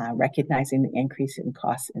 recognizing the increase in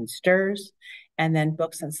costs in STRS. And then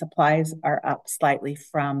books and supplies are up slightly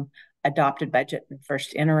from adopted budget and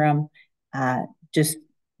first interim.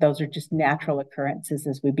 Those are just natural occurrences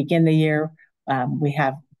as we begin the year. We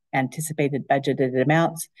have anticipated budgeted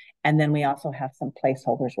amounts, and then we also have some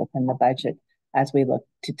placeholders within the budget as we look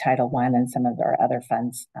to Title I and some of our other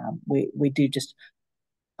funds. We do just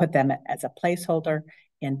put them as a placeholder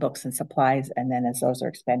in books and supplies, and then as those are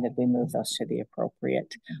expended, we move those to the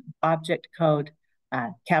appropriate object code.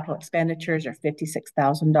 Capital expenditures are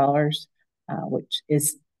 $56,000, which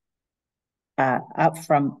is up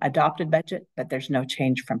from adopted budget, but there's no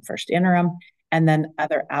change from first interim. And then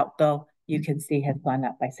other outgo, you can see, has gone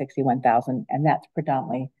up by $61,000, and that's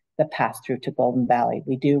predominantly the pass-through to Golden Valley.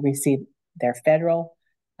 We do receive their federal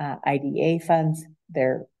IDA funds,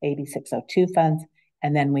 their AB 602 funds,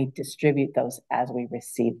 and then we distribute those as we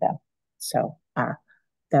receive them. So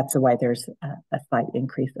that's why there's a slight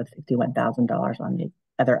increase of $61,000 on the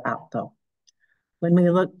other outgo. When we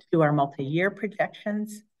look to our multi-year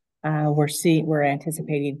projections, we're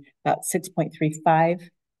anticipating about $6.35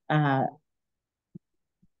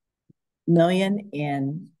 million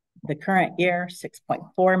in the current year,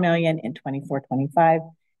 $6.4 million in 24-25,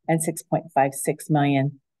 and $6.56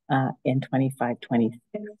 million in 25-26.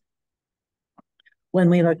 When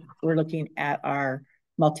we're looking at our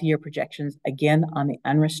multi-year projections, again, on the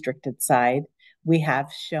unrestricted side, we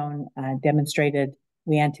have shown, demonstrated,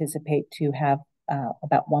 we anticipate to have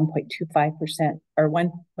about 1.25% or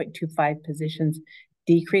 1.25 positions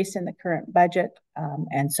decrease in the current budget.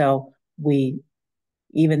 And so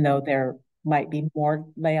even though there might be more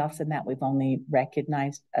layoffs than that, we've only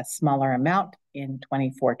recognized a smaller amount in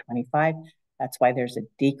 24-25. That's why there's a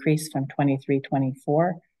decrease from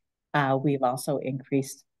 23-24. We've also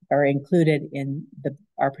increased or included in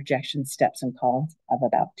our projection steps and columns of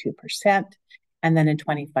about 2%. And then in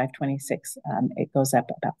 25-26, it goes up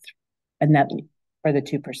about another for the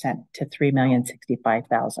 2% to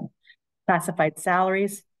 $3,065,000. Classified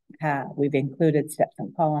salaries, we've included steps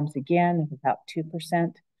and columns again of about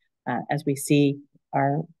 2%. As we see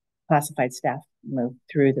our classified staff move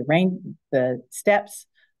through the steps,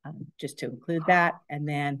 just to include that. And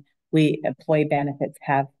then employee benefits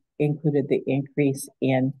have included the increase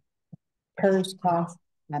in PERS costs.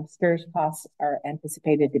 STRS costs are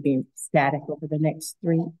anticipated to be static over the next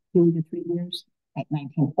 2 to 3 years at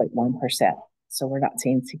 19.1%. So we're not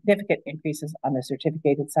seeing significant increases on the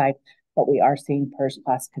certificated side, but we are seeing PERS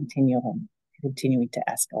costs continuing to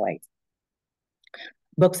escalate.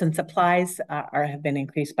 Books and supplies have been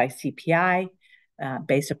increased by CPI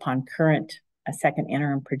based upon current second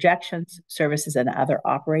interim projections. Services and other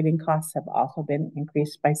operating costs have also been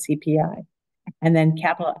increased by CPI. And then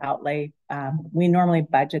capital outlay, we normally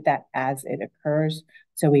budget that as it occurs.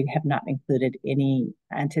 So we have not included any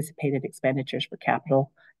anticipated expenditures for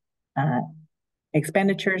capital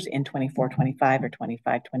expenditures in 24-25 or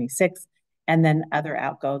 25-26. And then other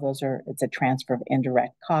outgo, it's a transfer of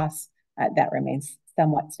indirect costs that remains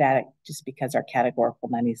somewhat static just because our categorical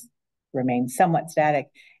monies remain somewhat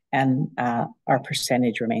static and our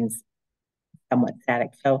percentage remains somewhat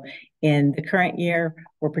static. So in the current year,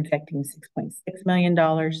 we're projecting $6.6 million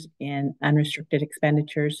in unrestricted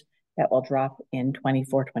expenditures that will drop in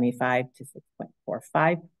 24-25 to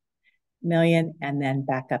 6.45 million, and then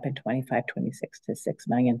back up in 25-26 to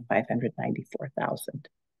 6,594,000.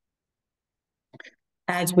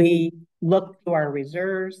 As we look to our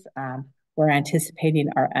reserves, we're anticipating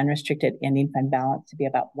our unrestricted ending fund balance to be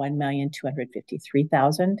about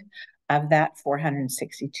 $1,253,000. Of that,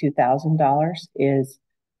 $462,000 is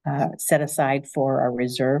set aside for our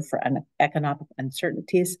reserve for economic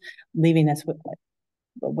uncertainties, leaving us with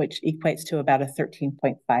which equates to about a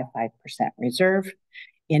 13.55% reserve.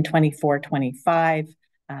 In 24-25,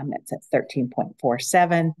 it's at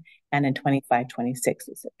 13.47, and in 25-26,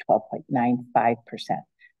 it's at 12.95%.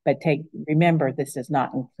 But remember, this does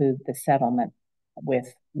not include the settlement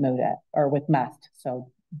with MUDA or with MUST.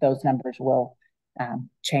 So those numbers will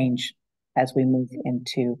change as we move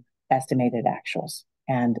into estimated actuals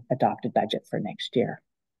and adopted budget for next year.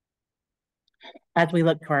 As we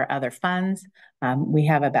look to our other funds,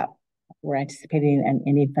 we're anticipating an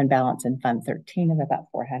ending fund balance in Fund 13 of about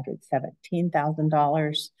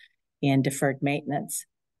 $417,000, in deferred maintenance,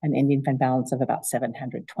 an ending fund balance of about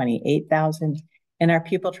 $728,000. In our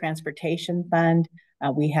pupil transportation fund,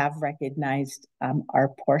 we have recognized our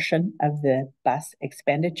portion of the bus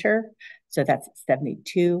expenditure. So that's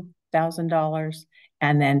 $72,000.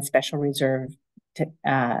 And then special reserve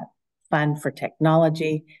fund for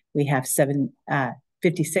technology, we have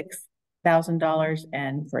 $56,000,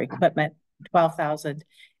 and for equipment, $12,000.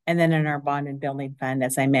 And then in our bond and building fund,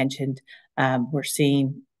 as I mentioned, we're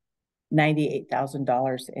seeing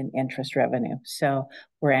 $98,000 in interest revenue. So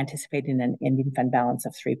we're anticipating an ending fund balance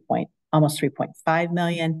of almost 3.5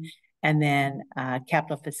 million. And then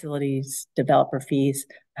capital facilities developer fees,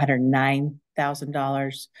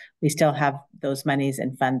 $109,000. We still have those monies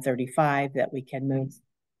in Fund 35 that we can move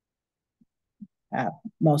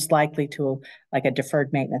most likely to like a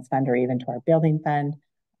deferred maintenance fund or even to our building fund,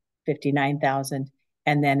 $59,000.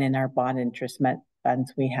 And then in our bond interest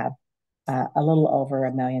funds, we have a little over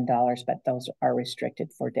 $1 million, but those are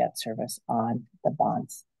restricted for debt service on the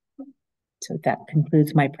bonds. So that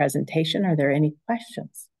concludes my presentation. Are there any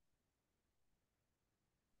questions?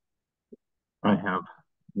 I have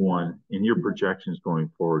one. In your projections going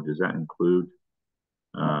forward, does that include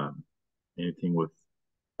anything with,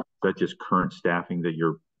 is that just current staffing that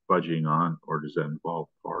you're budgeting on, or does that involve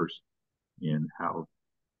PARS? And how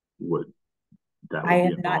would that I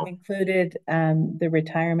have not included the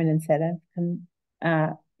retirement incentive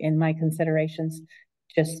in my considerations,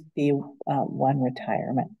 just the one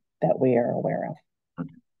retirement that we are aware of,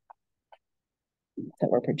 okay, that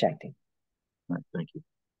we're projecting. All right, thank you.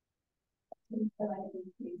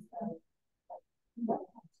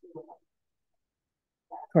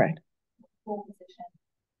 Correct.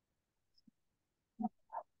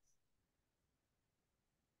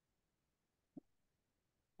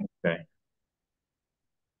 Okay.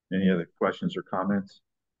 Any other questions or comments?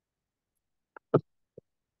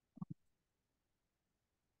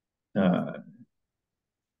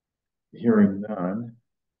 Hearing none.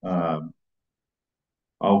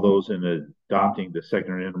 All those in adopting the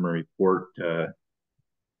second interim report,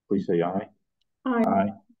 please say aye. Aye.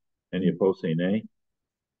 Aye. Any opposed, say nay.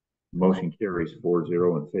 Motion carries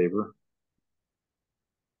 4-0 in favor.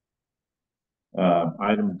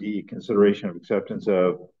 Item D, consideration of acceptance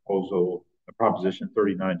of Proposition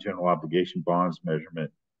 39 general obligation bonds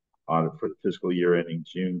measurement audit for the fiscal year ending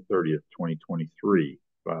June 30th, 2023.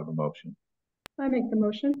 Do I have a motion? I make the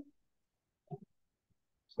motion.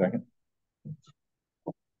 Second.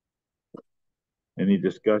 Any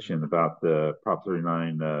discussion about the Prop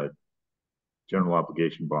 39 general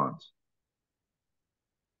obligation bonds?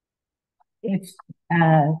 It's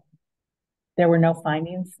there were no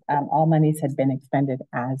findings. All monies had been expended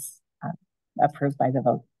as approved by the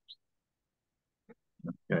vote.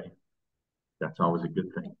 Okay, that's always a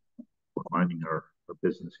good thing. We're minding our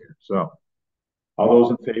business here. So, all those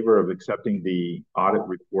in favor of accepting the audit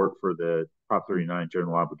report for the Prop 39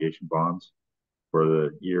 general obligation bonds? for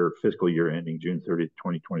the fiscal year ending June 30th,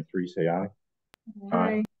 2023, say aye.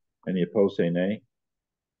 Aye. Any opposed, say nay.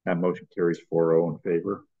 That motion carries 4-0 in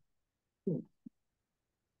favor.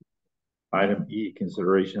 Item E,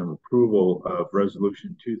 consideration of approval of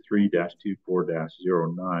resolution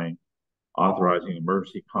 23-24-09, authorizing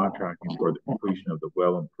emergency contracting for the completion of the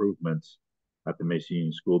well improvements at the Mesa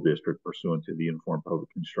Union School District pursuant to the Uniform Public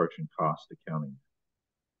Construction Cost Accounting.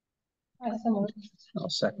 I'll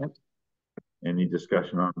second. Any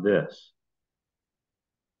discussion on this?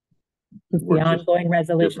 It's the ongoing It's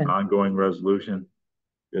resolution. an ongoing resolution.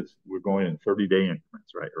 We're going in 30-day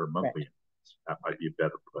increments, right? Or monthly increments. That might be a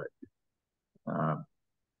better play.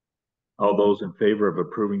 All those in favor of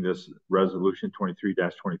approving this resolution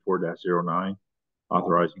 23-24-09,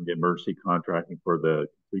 authorizing the emergency contracting for the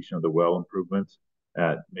completion of the well improvements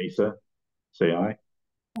at Mesa, say aye.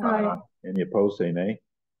 Aye. Any opposed, say nay.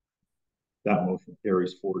 That motion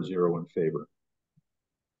carries 4-0 in favor.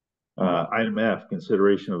 Item F,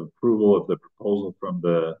 consideration of approval of the proposal from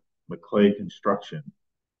the McClay Construction.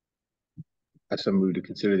 I so move to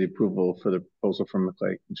consider the approval for the proposal from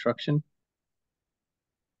McClay Construction.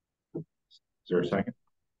 Is there a second?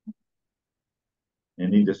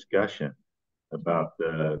 Any discussion about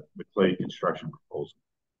the McClay Construction proposal?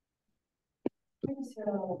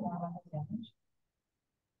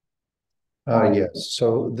 Yes,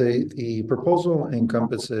 so the proposal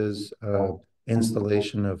encompasses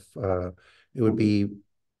installation of it would be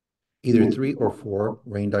either 3 or 4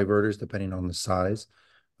 rain diverters, depending on the size,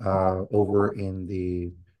 over in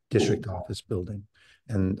the district office building.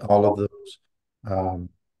 And all of those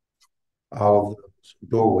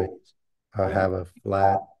doorways have a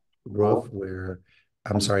flat roof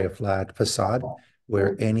a flat facade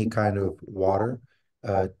where any kind of water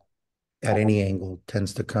at any angle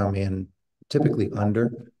tends to come in, typically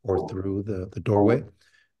under or through the doorway.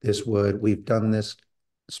 We've done this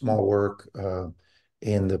small work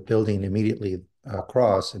in the building immediately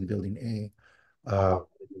across in building A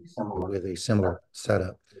with a similar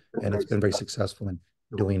setup. And it's been very successful in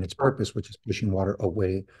doing its purpose, which is pushing water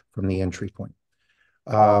away from the entry point.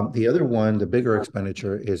 The other one, the bigger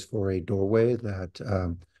expenditure, is for a doorway that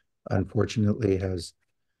unfortunately has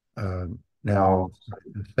now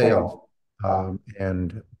failed.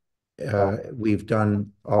 And we've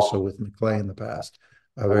done also with McClay in the past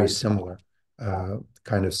a very similar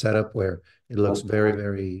kind of setup where it looks very,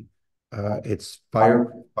 very, it's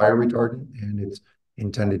fire retardant, and it's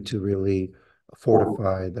intended to really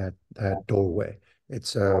fortify that doorway.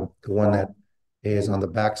 It's the one that is on the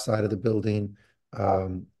back side of the building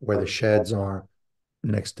where the sheds are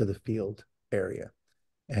next to the field area.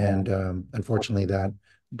 And unfortunately, that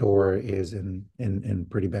door is in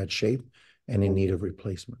pretty bad shape and in need of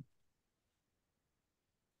replacement.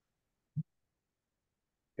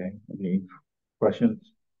 Okay, any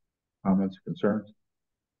questions, comments, concerns?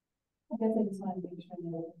 I guess I just want to make sure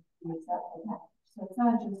that we accept that. So it's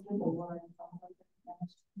not just the door.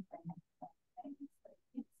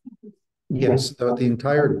 Yes, the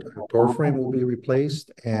entire door frame will be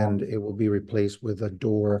replaced, and it will be replaced with a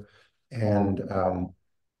door and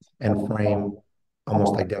frame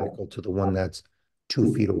almost identical to the one that's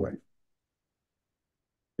 2 feet away.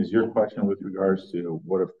 Is your question with regards to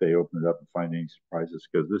what if they open it up and find any surprises?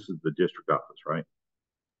 Because this is the district office, right?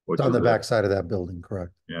 It's on the back side of that building,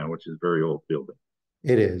 correct? Yeah, which is a very old building.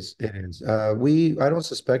 It is. I don't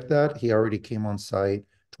suspect that. He already came on site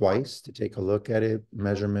twice to take a look at it,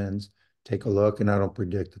 measurements, take a look, and I don't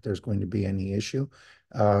predict that there's going to be any issue.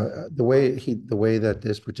 The way that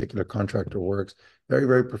this particular contractor works, very,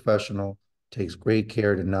 very professional, takes great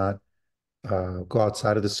care to not go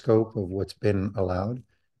outside of the scope of what's been allowed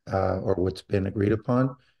or what's been agreed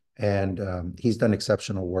upon. And he's done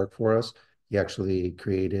exceptional work for us. He actually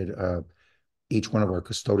created each one of our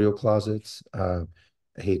custodial closets.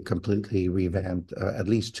 He completely revamped at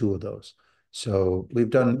least 2 of those. So we've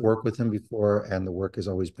done work with him before, and the work has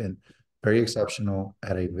always been very exceptional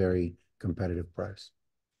at a very competitive price.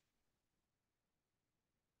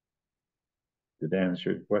 Did that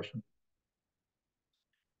answer your question?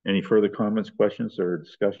 Any further comments, questions, or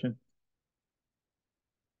discussion?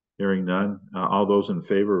 Hearing none. All those in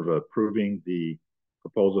favor of approving the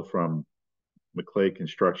proposal from McClay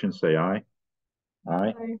Construction, say aye.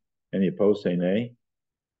 Aye. Aye. Any opposed, say nay.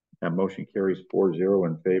 That motion carries 4-0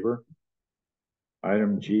 in favor.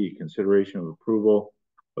 Item G, consideration of approval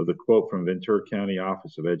of the quote from Ventura County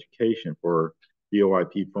Office of Education for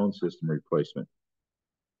VoIP phone system replacement.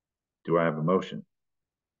 Do I have a motion?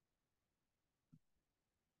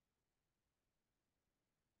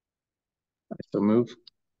 I so move.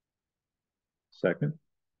 Second.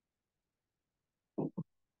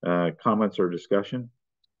 Comments or discussion?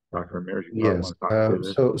 Dr. Ramirez, you probably Yes, want to talk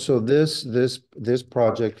to this. so this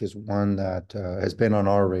project is one that has been on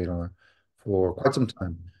our radar for quite some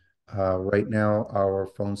time. Right now, our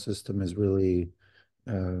phone system is really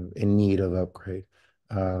in need of upgrade.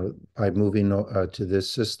 By moving to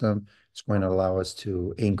this system, it's going to allow us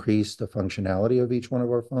to increase the functionality of each one of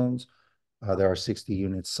our phones. There are 60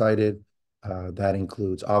 units cited. That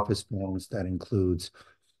includes office phones, that includes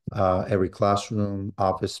every classroom,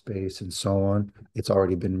 office space, and so on. It's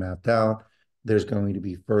already been mapped out. There's going to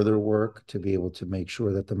be further work to be able to make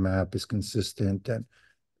sure that the map is consistent and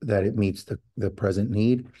that it meets the present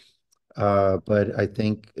need. But I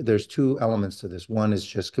think there's two elements to this. One is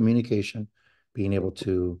just communication, being able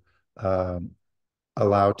to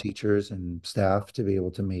allow teachers and staff to be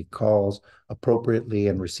able to make calls appropriately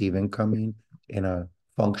and receive incoming in a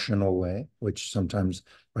functional way, which sometimes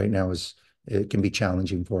right now it can be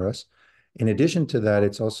challenging for us. In addition to that,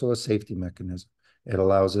 it's also a safety mechanism. It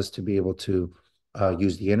allows us to be able to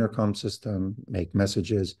use the intercom system, make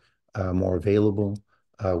messages more available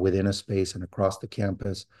within a space and across the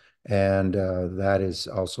campus. And that is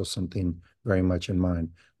also something very much in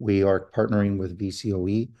mind. We are partnering with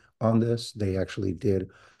VCOE on this. They actually did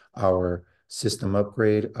our system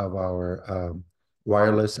upgrade of our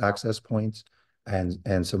wireless access points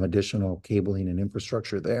and some additional cabling and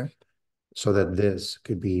infrastructure there so that this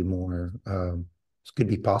could be more, could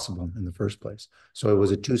be possible in the first place. So it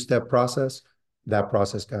was a two-step process. That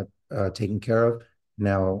process got taken care of.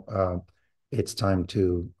 Now it's time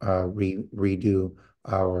to redo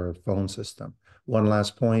our phone system. One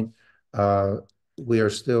last point, we are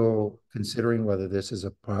still considering whether this is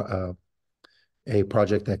a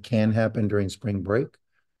project that can happen during spring break.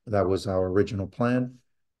 That was our original plan.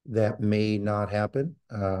 That may not happen,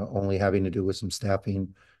 only having to do with some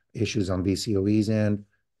staffing issues on VCOE's end.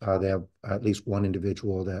 They have at least one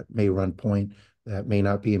individual that may run point that may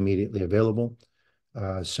not be immediately available.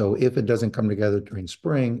 So if it doesn't come together during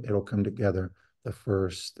spring, it'll come together the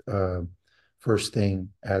first thing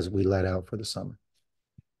as we let out for the summer.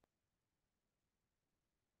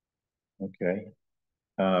 Okay.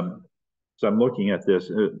 So I'm looking at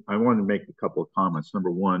this. I wanted to make a couple of comments. Number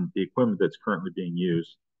one, the equipment that's currently being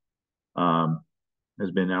used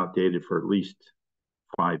has been outdated for at least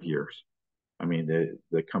 5 years. I mean,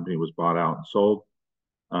 the company was bought out and sold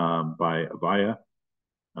by Avaya.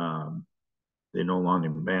 They no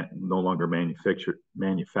longer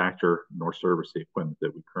manufacture nor service the equipment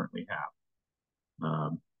that we currently have.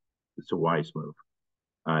 It's a wise move.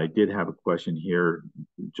 I did have a question here,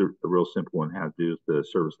 a real simple one, has to do with the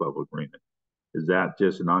service level agreement. Is that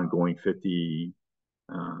just an ongoing 50?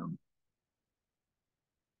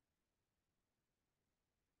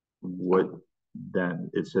 What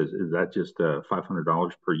then it says, is that just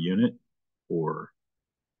 $500 per unit, or,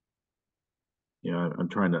 you know, I'm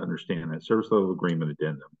trying to understand that service level agreement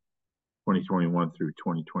addendum, 2021 through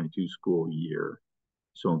 2022 school year.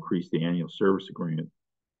 So increase the annual service agreement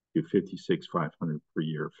to $56,500 per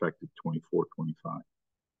year, effective 24-25.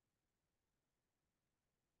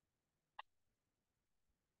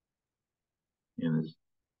 And is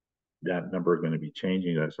that number going to be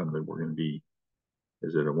changing? That's something that we're going to be,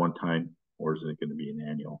 is it a one-time or is it going to be an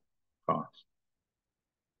annual cost?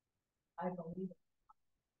 I believe it.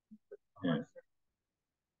 Yeah.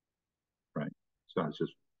 Right. So it's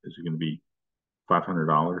just, is it going to be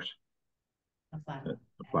 $500? A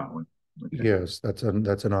flat one. Okay. Yes, that's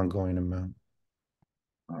an ongoing amount.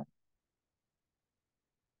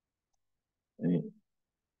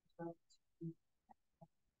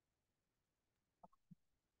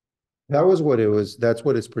 That was what it was. That's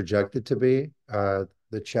what it's projected to be. The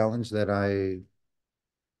challenge that I'm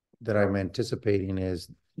anticipating is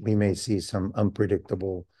we may see some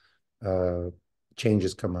unpredictable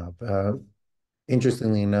changes come up.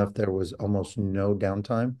 Interestingly enough, there was almost no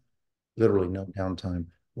downtime, literally no downtime,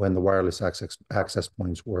 when the wireless access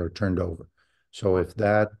points were turned over. So if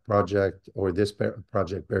that project or this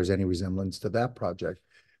project bears any resemblance to that project,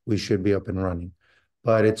 we should be up and running.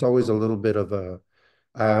 But it's always a little bit of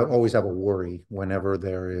I always have a worry whenever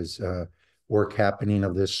there is work happening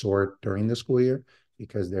of this sort during the school year,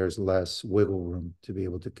 because there's less wiggle room to be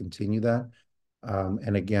able to continue that.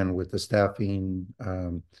 And again, with the staffing,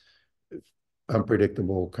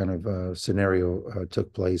 unpredictable kind of scenario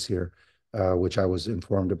took place here, which I was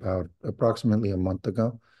informed about approximately a month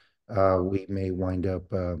ago. We may wind up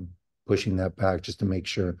pushing that back just to make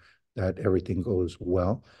sure that everything goes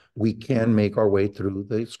well. We can make our way through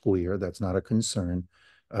the school year. That's not a concern.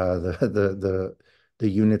 The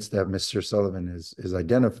units that Mr. Sullivan is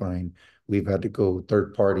identifying, we've had to go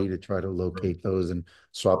third party to try to locate those and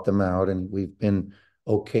swap them out. And we've been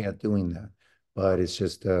okay at doing that. But it's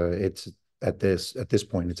just it's at this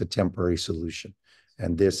point, it's a temporary solution.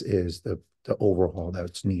 And this is the overhaul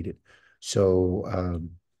that's needed. So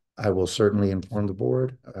I will certainly inform the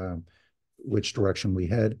board which direction we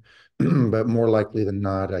head, but more likely than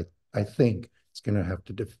not, I think it's going to have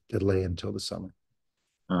to delay until the summer.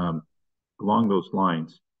 Along those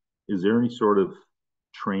lines, is there any sort of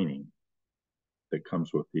training that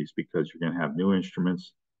comes with these? Because you're going to have new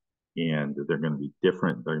instruments and they're going to be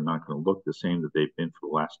different. They're not going to look the same that they've been for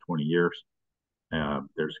the last 20 years.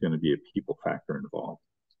 There's going to be a people factor involved.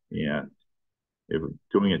 And if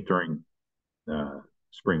doing it during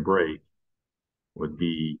spring break would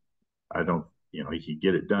be, I don't, you know, you can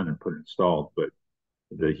get it done and put it installed, but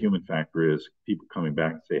the human factor is people coming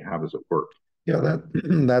back and say, how does it work? Yeah,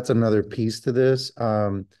 that's another piece to this.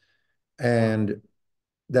 And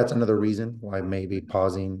that's another reason why maybe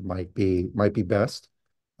pausing might be best.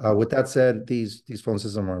 With that said, these phone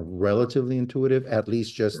systems are relatively intuitive, at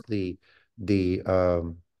least just the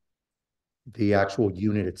actual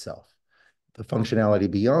unit itself. The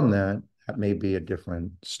functionality beyond that may be a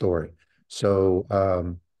different story. So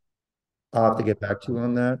I'll have to get back to you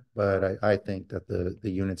on that, but I think that the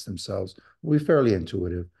units themselves will be fairly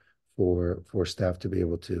intuitive for staff to be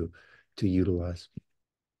able to utilize.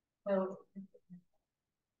 So,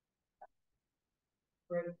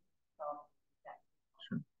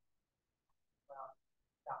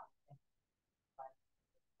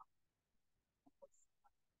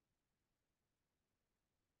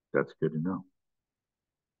 That's good to know.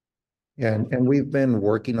 Yeah, and we've been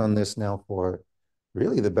working on this now for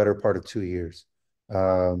really the better part of 2 years.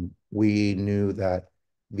 We knew that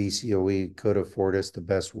VCOE could afford us the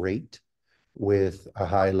best rate with a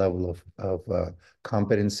high level of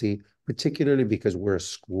competency, particularly because we're a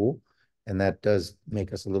school, and that does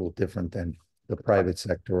make us a little different than the private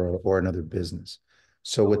sector or another business.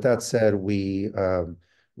 So with that said, we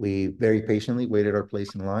very patiently waited our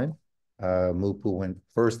place in line. Mupu went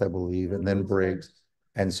first, I believe, and then Briggs.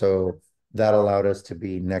 And so that allowed us to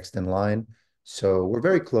be next in line. So we're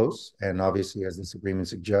very close, and obviously, as this agreement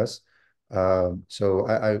suggests, so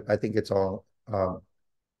I think it's all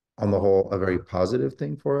on the whole a very positive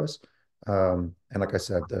thing for us. And like I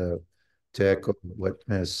said, to echo what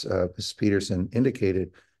Ms. Peterson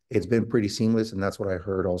indicated, it's been pretty seamless, and that's what I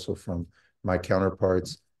heard also from my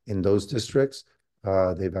counterparts in those districts.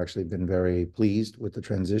 They've actually been very pleased with the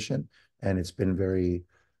transition, and it's been very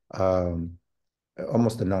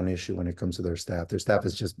almost a non-issue when it comes to their staff. Their staff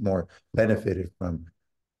has just more benefited from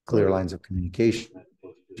clear lines of communication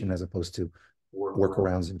as opposed to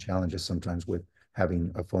workarounds and challenges sometimes with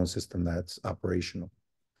having a phone system that's operational,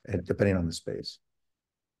 and depending on the space.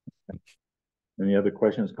 Any other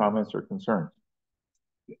questions, comments, or concerns?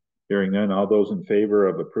 Hearing none, all those in favor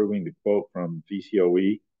of approving the quote from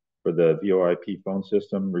VCOE for the VoIP phone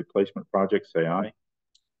system replacement project, say aye.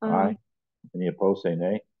 Aye. Any opposed, say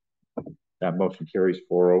nay. That motion carries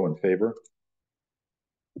 4-0 in favor.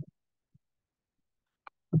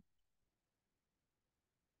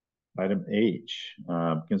 Item H,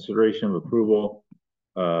 consideration of approval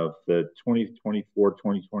of the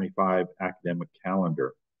 2024-2025 academic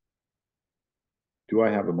calendar. Do I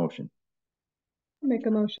have a motion? Make a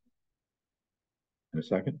motion. In a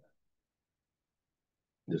second.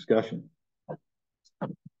 Discussion.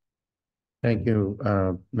 Thank you,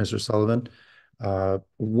 Mr. Sullivan.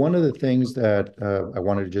 One of the things that I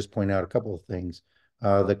wanted to just point out, a couple of things.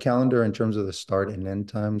 The calendar in terms of the start and end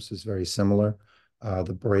times is very similar.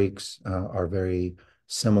 The breaks are very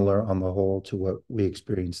similar on the whole to what we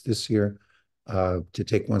experienced this year. To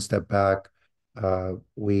take one step back,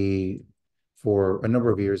 we, for a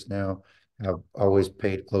number of years now, have always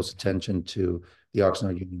paid close attention to the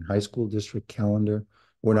Oxnard Union High School District calendar.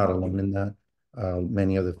 We're not alone in that.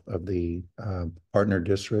 Many of the partner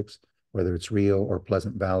districts, whether it's Rio or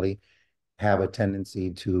Pleasant Valley, have a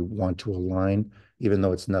tendency to want to align, even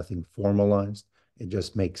though it's nothing formalized. It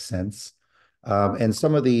just makes sense. And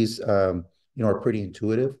some of these, are pretty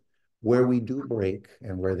intuitive. Where we do break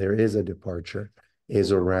and where there is a departure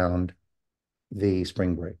is around the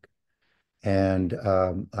spring break. And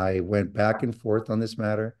I went back and forth on this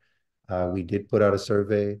matter. We did put out a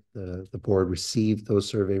survey. The board received those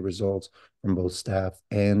survey results from both staff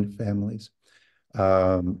and families.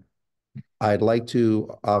 I'd like to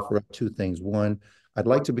offer up two things. One, I'd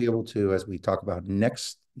like to be able to, as we talk about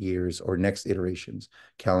next year's or next iterations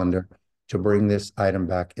calendar, to bring this item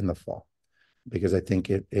back in the fall, because I think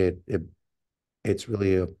it's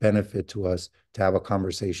really a benefit to us to have a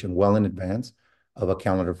conversation well in advance of a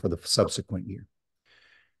calendar for the subsequent year.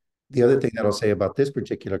 The other thing that I'll say about this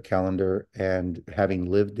particular calendar, and having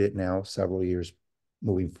lived it now several years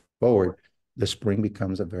moving forward, the spring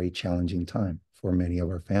becomes a very challenging time for many of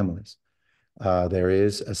our families. There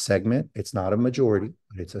is a segment, it's not a majority,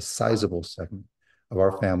 but it's a sizable segment of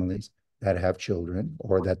our families that have children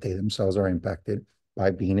or that they themselves are impacted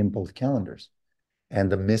by being in both calendars.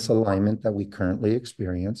 And the misalignment that we currently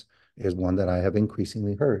experience is one that I have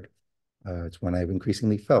increasingly heard. It's one I've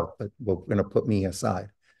increasingly felt, but we're going to put me aside.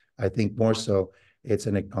 I think more so it's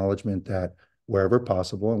an acknowledgement that wherever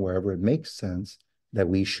possible and wherever it makes sense, that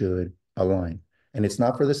we should align. And it's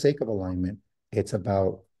not for the sake of alignment. It's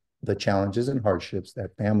about the challenges and hardships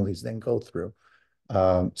that families then go through.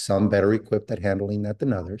 Some better equipped at handling that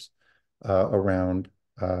than others around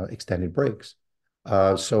extended breaks.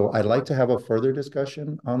 So I'd like to have a further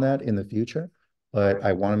discussion on that in the future, but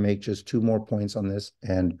I want to make just two more points on this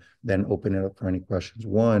and then open it up for any questions.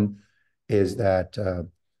 One is that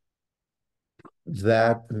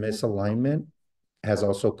that misalignment has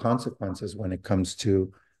also consequences when it comes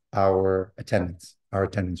to our attendance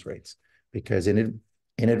rates, because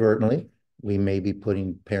inadvertently, we may be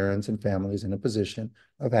putting parents and families in a position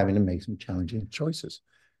of having to make some challenging choices.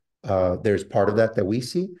 There's part of that we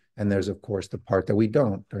see, and there's, of course, the part that we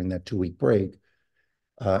don't during that 2-week break.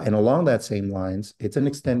 And along that same lines, it's an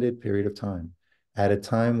extended period of time at a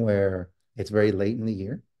time where it's very late in the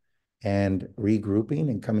year, and regrouping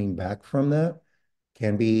and coming back from that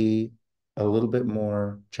can be a little bit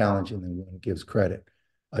more challenging than one gives credit.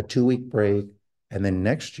 A 2-week break, and then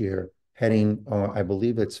next year heading, I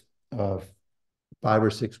believe it's 5 or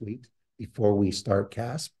 6 weeks before we start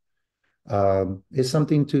CASP, is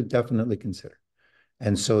something to definitely consider.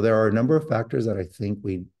 And so there are a number of factors that I think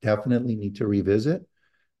we definitely need to revisit.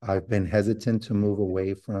 I've been hesitant to move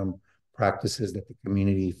away from practices that the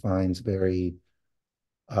community finds very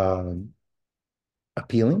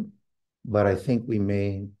appealing, but I think we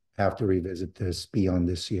may have to revisit this beyond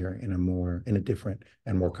this year in a different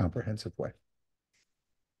and more comprehensive way.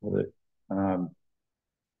 Well,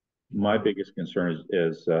 my biggest concern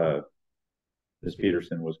is Ms.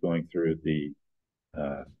 Peterson was going through the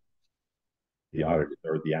audit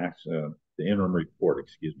or the interim report,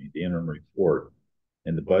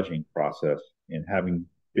 and the budgeting process, and having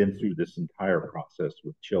been through this entire process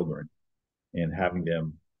with children and having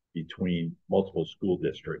them between multiple school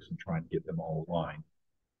districts and trying to get them all aligned,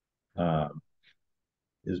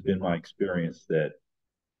 has been my experience that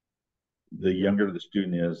the younger the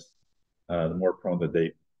student is, the more prone that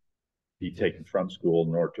they be taken from school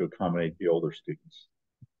in order to accommodate the older students.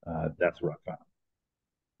 That's what I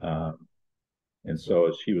found. And so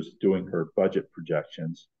as she was doing her budget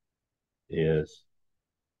projections,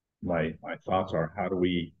 my thoughts are, how do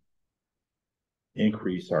we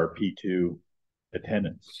increase our P2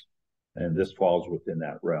 attendance? And this falls within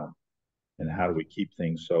that realm. And how do we keep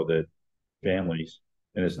things so that families,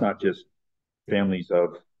 and it's not just families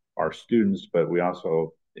of our students, but we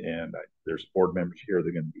also, and there's board members here that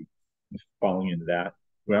are going to be falling into that.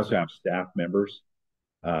 We also have staff members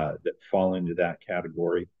that fall into that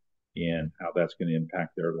category, and how that's going to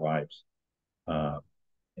impact their lives.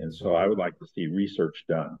 And so I would like to see research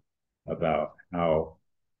done about how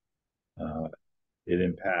it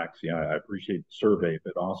impacts. I appreciate the survey,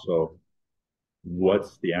 but also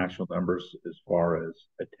what's the actual numbers as far as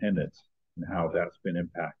attendance and how that's been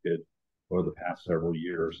impacted over the past several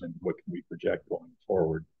years, and what can we project going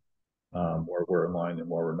forward, where we're aligned and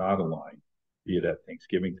where we're not aligned, be it at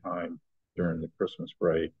Thanksgiving time, during the Christmas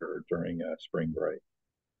break, or during spring break.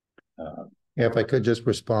 Yeah, if I could just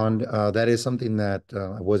respond, that is something that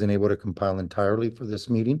I wasn't able to compile entirely for this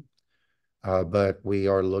meeting, but we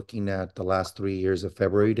are looking at the last 3 years of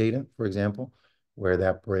February data, for example, where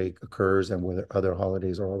that break occurs and whether other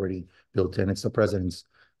holidays are already built in. It's the President's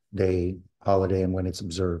Day holiday and when it's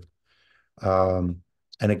observed.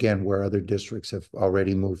 And again, where other districts have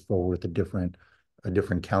already moved forward with a different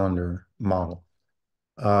calendar model.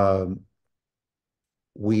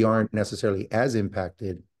 We aren't necessarily as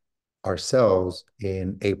impacted ourselves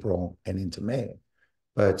in April and into May,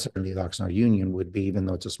 but certainly the Oxnard Union would be, even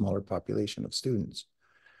though it's a smaller population of students.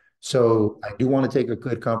 So I do want to take a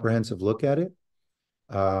good comprehensive look at it.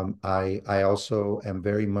 I also am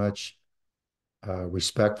very much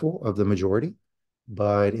respectful of the majority,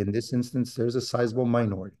 but in this instance, there's a sizable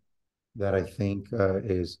minority that I think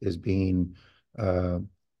is being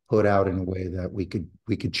put out in a way that we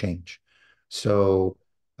could change. So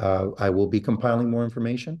I will be compiling more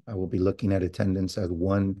information. I will be looking at attendance as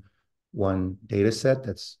one data set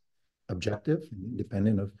that's objective and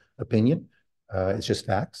independent of opinion. It's just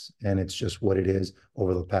facts, and it's just what it is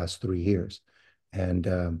over the past 3 years.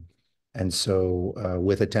 And so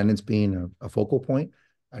with attendance being a focal point,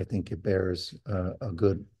 I think it bears a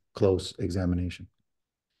good, close examination.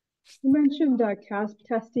 You mentioned CASP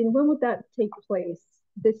testing. When would that take place?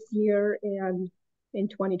 This year and in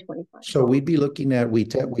 2025? So we'd be looking at, we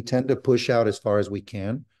tend to push out as far as we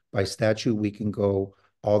can. By statute, we can go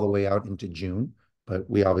all the way out into June, but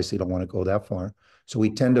we obviously don't want to go that far. So we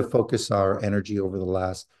tend to focus our energy over the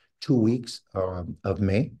last 2 weeks of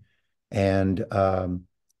May. And that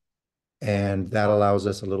allows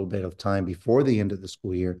us a little bit of time before the end of the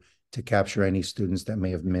school year to capture any students that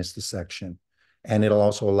may have missed the section. And it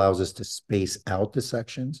also allows us to space out the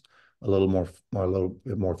sections a little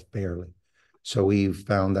bit more fairly. So we've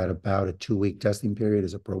found that about a 2-week testing period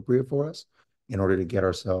is appropriate for us in order to get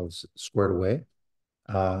ourselves squared away.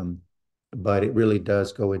 But it really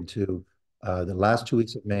does go into the last 2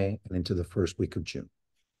 weeks of May and into the first week of June.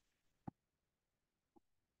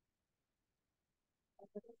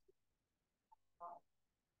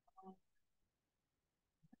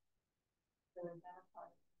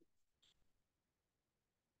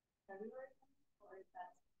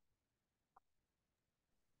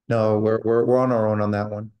 No, we're on our own on that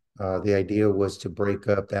one. The idea was to break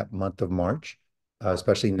up that month of March,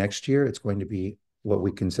 especially next year. It's going to be what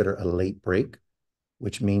we consider a late break,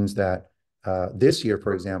 which means that this year,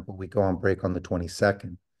 for example, we go on break on the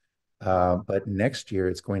 22nd. But next year,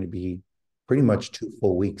 it's going to be pretty much 2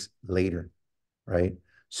 full weeks later, right?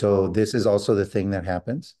 So this is also the thing that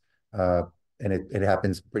happens. And it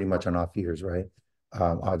happens pretty much on off years, right?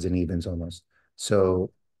 Odds and evens almost.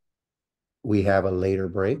 So we have a later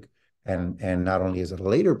break, and not only is it a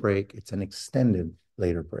later break, it's an extended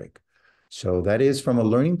later break. So that is, from a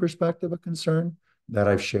learning perspective, a concern that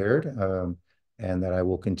I've shared, and that I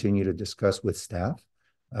will continue to discuss with staff,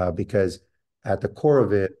 because at the core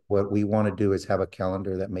of it, what we want to do is have a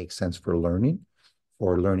calendar that makes sense for learning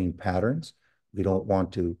patterns. We don't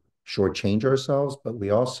want to shortchange ourselves, but we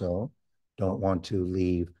also don't want to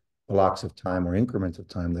leave blocks of time or increments of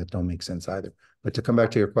time that don't make sense either. But to come back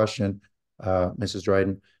to your question, Mrs.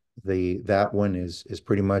 Dryden, that one is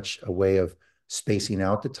pretty much a way of spacing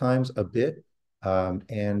out the times a bit,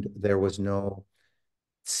 and there was no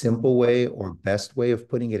simple way or best way of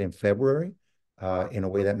putting it in February in a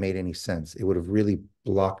way that made any sense. It would have really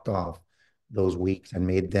blocked off those weeks and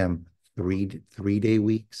made them three-day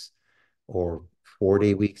weeks or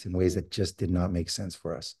 4-day weeks in ways that just did not make sense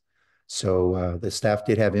for us. So the staff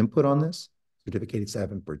did have input on this, certificated staff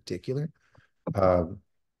in particular.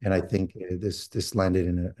 And I think this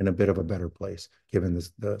landed in a bit of a better place given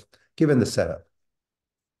the setup.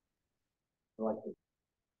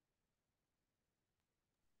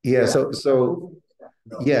 Yeah, so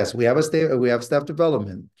yes, we have staff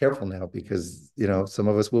development. Careful now, because some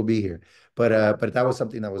of us will be here. But that was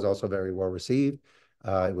something that was also very well received.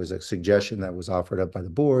 It was a suggestion that was offered up by the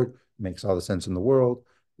board. Makes all the sense in the world.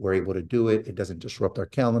 We're able to do it. It doesn't disrupt our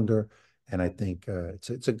calendar. And I think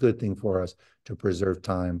it's a good thing for us to preserve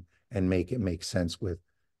time and make it make sense with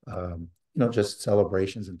just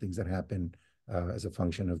celebrations and things that happen as a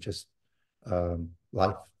function of just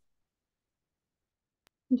life.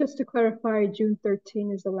 Just to clarify, June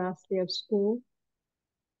 13 is the last day of school.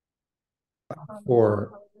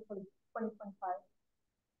 For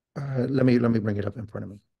 2025. let me bring it up in front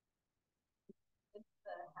of me.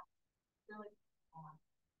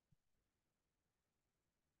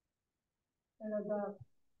 The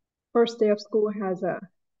first day of school has a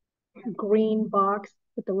green box,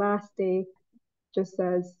 but the last day just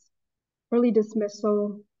says early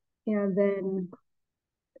dismissal, and then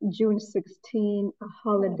June 16, a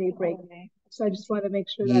holiday break. So I just want to make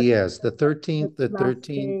sure that yes, the 13th, the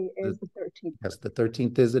 13th is the 13th. Yes, the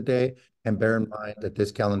 13th is the day, and bear in mind that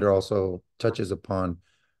this calendar also touches upon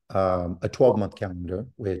a 12-month calendar,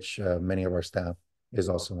 which many of our staff is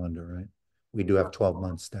also under, right? We do have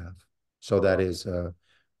 12-month staff. So that is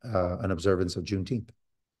an observance of Juneteenth,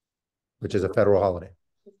 which is a federal holiday.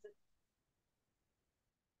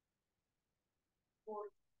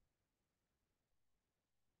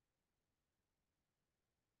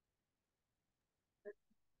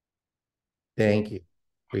 Thank you.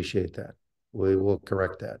 Appreciate that. We will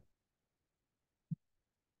correct that.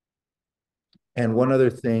 And one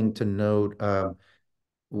other thing to note,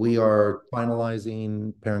 we are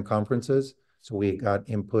finalizing parent conferences. So we got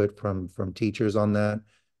input from teachers on that.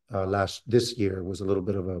 This year was a little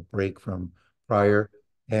bit of a break from prior,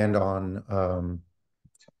 and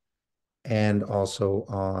also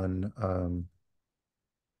on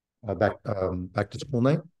back to school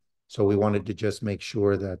night. So we wanted to just make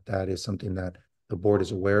sure that is something that the board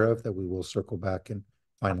is aware of, that we will circle back and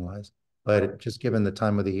finalize. But just given the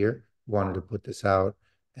time of the year, we wanted to put this out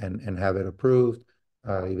and have it approved,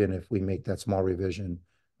 even if we make that small revision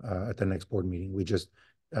at the next board meeting. We just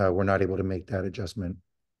we're not able to make that adjustment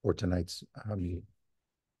for tonight's meeting.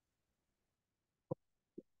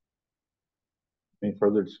 Any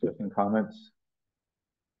further discussion, comments?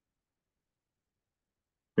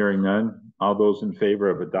 Hearing none, all those in favor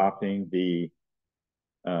of adopting the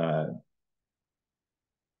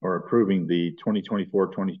or approving the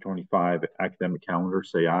 2024-2025 academic calendar,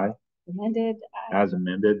 say aye. Amended. As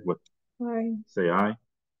amended, with say aye.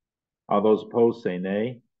 All those opposed, say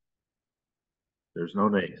nay. There's no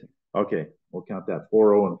nays. Okay, we'll count that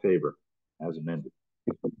 4-0 in favor, as amended.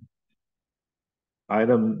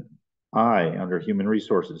 Item I, under Human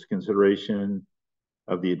Resources, consideration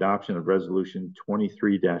of the adoption of Resolution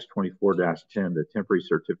 23-24-10, the temporary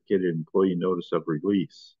certificated employee notice of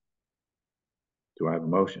release. Do I have a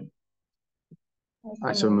motion?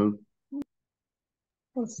 I so move.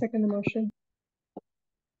 I'll second the motion.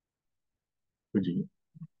 Would you?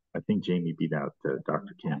 I think Jamie beat out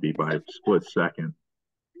Dr. Canby by a split second.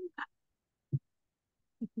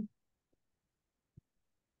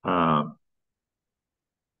 And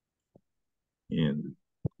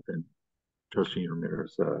then Trustee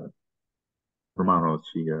Ramirez, Romano,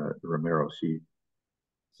 Romero, she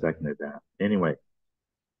seconded that. Anyway,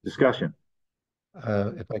 discussion.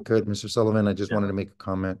 If I could, Mr. Sullivan, I just wanted to make a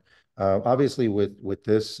comment. Obviously, with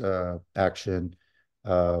this action,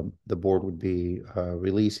 the board would be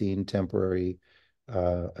releasing temporary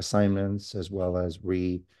assignments as well as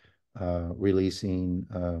releasing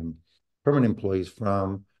permanent employees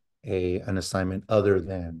from an assignment other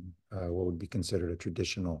than what would be considered a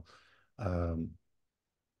traditional 100%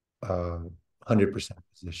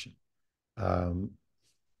 position.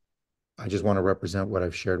 I just want to represent what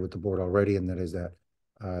I've shared with the board already, and that is that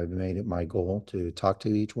I've made it my goal to talk to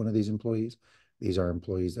each one of these employees. These are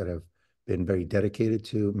employees that have been very dedicated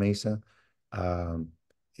to Mesa.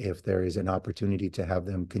 If there is an opportunity to have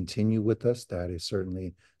them continue with us, that is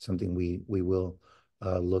certainly something we will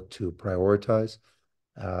look to prioritize.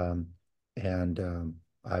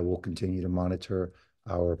 I will continue to monitor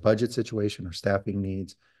our budget situation, our staffing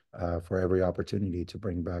needs, for every opportunity to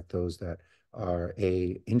bring back those that are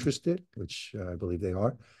interested, which I believe they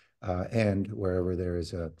are, and wherever there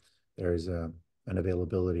is an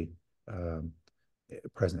availability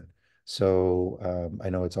present. So I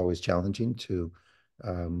know it's always challenging to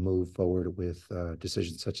move forward with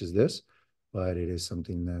decisions such as this, but it is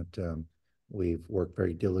something that we've worked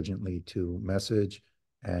very diligently to message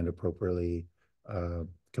and appropriately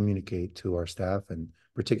communicate to our staff, and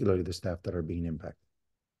particularly the staff that are being impacted.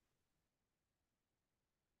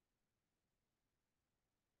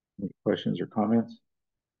 Any questions or comments?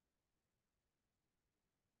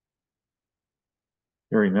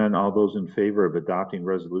 Hearing none, all those in favor of adopting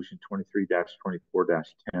Resolution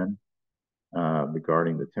 23-24-10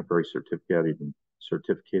 regarding the temporary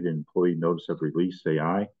certificated employee notice of release, say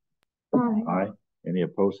aye. Aye. Aye. Any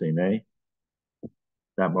opposed, say nay.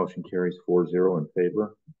 That motion carries 4-0 in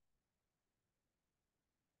favor.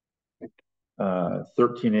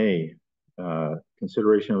 13A,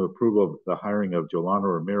 consideration of approval of the hiring of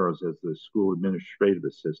Jolana Ramirez as the school administrative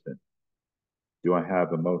assistant. Do I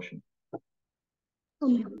have a motion?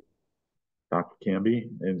 Dr. Canby,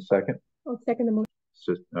 in a second. I'll second the motion.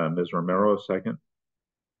 Ms. Romero, second.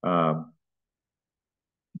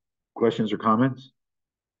 Questions or comments?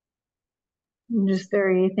 I'm just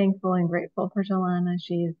very thankful and grateful for Jolana.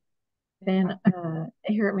 She's been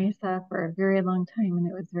here at Mesa for a very long time, and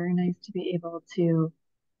it was very nice to be able to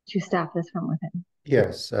staff this from within.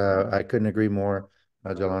 Yes, I couldn't agree more.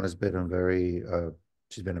 Jolana's been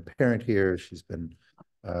she's been a parent here. She's been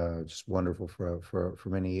just wonderful for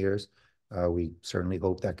many years. We certainly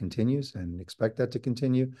hope that continues and expect that to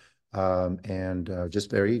continue. Just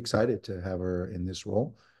very excited to have her in this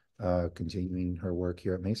role, continuing her work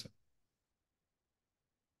here at Mesa.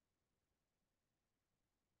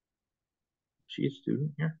 She a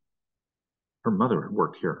student here? Her mother had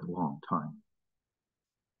worked here a long time.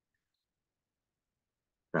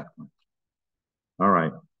 Definitely. All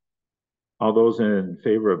right. All those in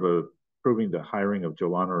favor of approving the hiring of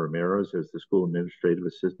Jolana Ramirez as the school administrative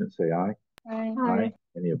assistant, say aye. Aye. Aye.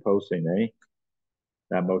 Any opposed, say nay.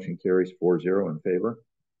 That motion carries 4-0 in favor.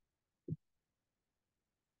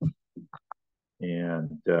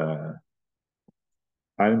 And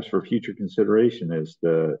items for future consideration is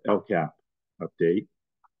the LCAP update.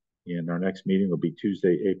 And our next meeting will be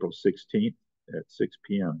Tuesday, April 16th at 6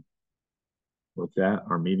 p.m. With that,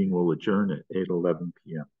 our meeting will adjourn at 8:11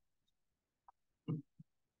 p.m.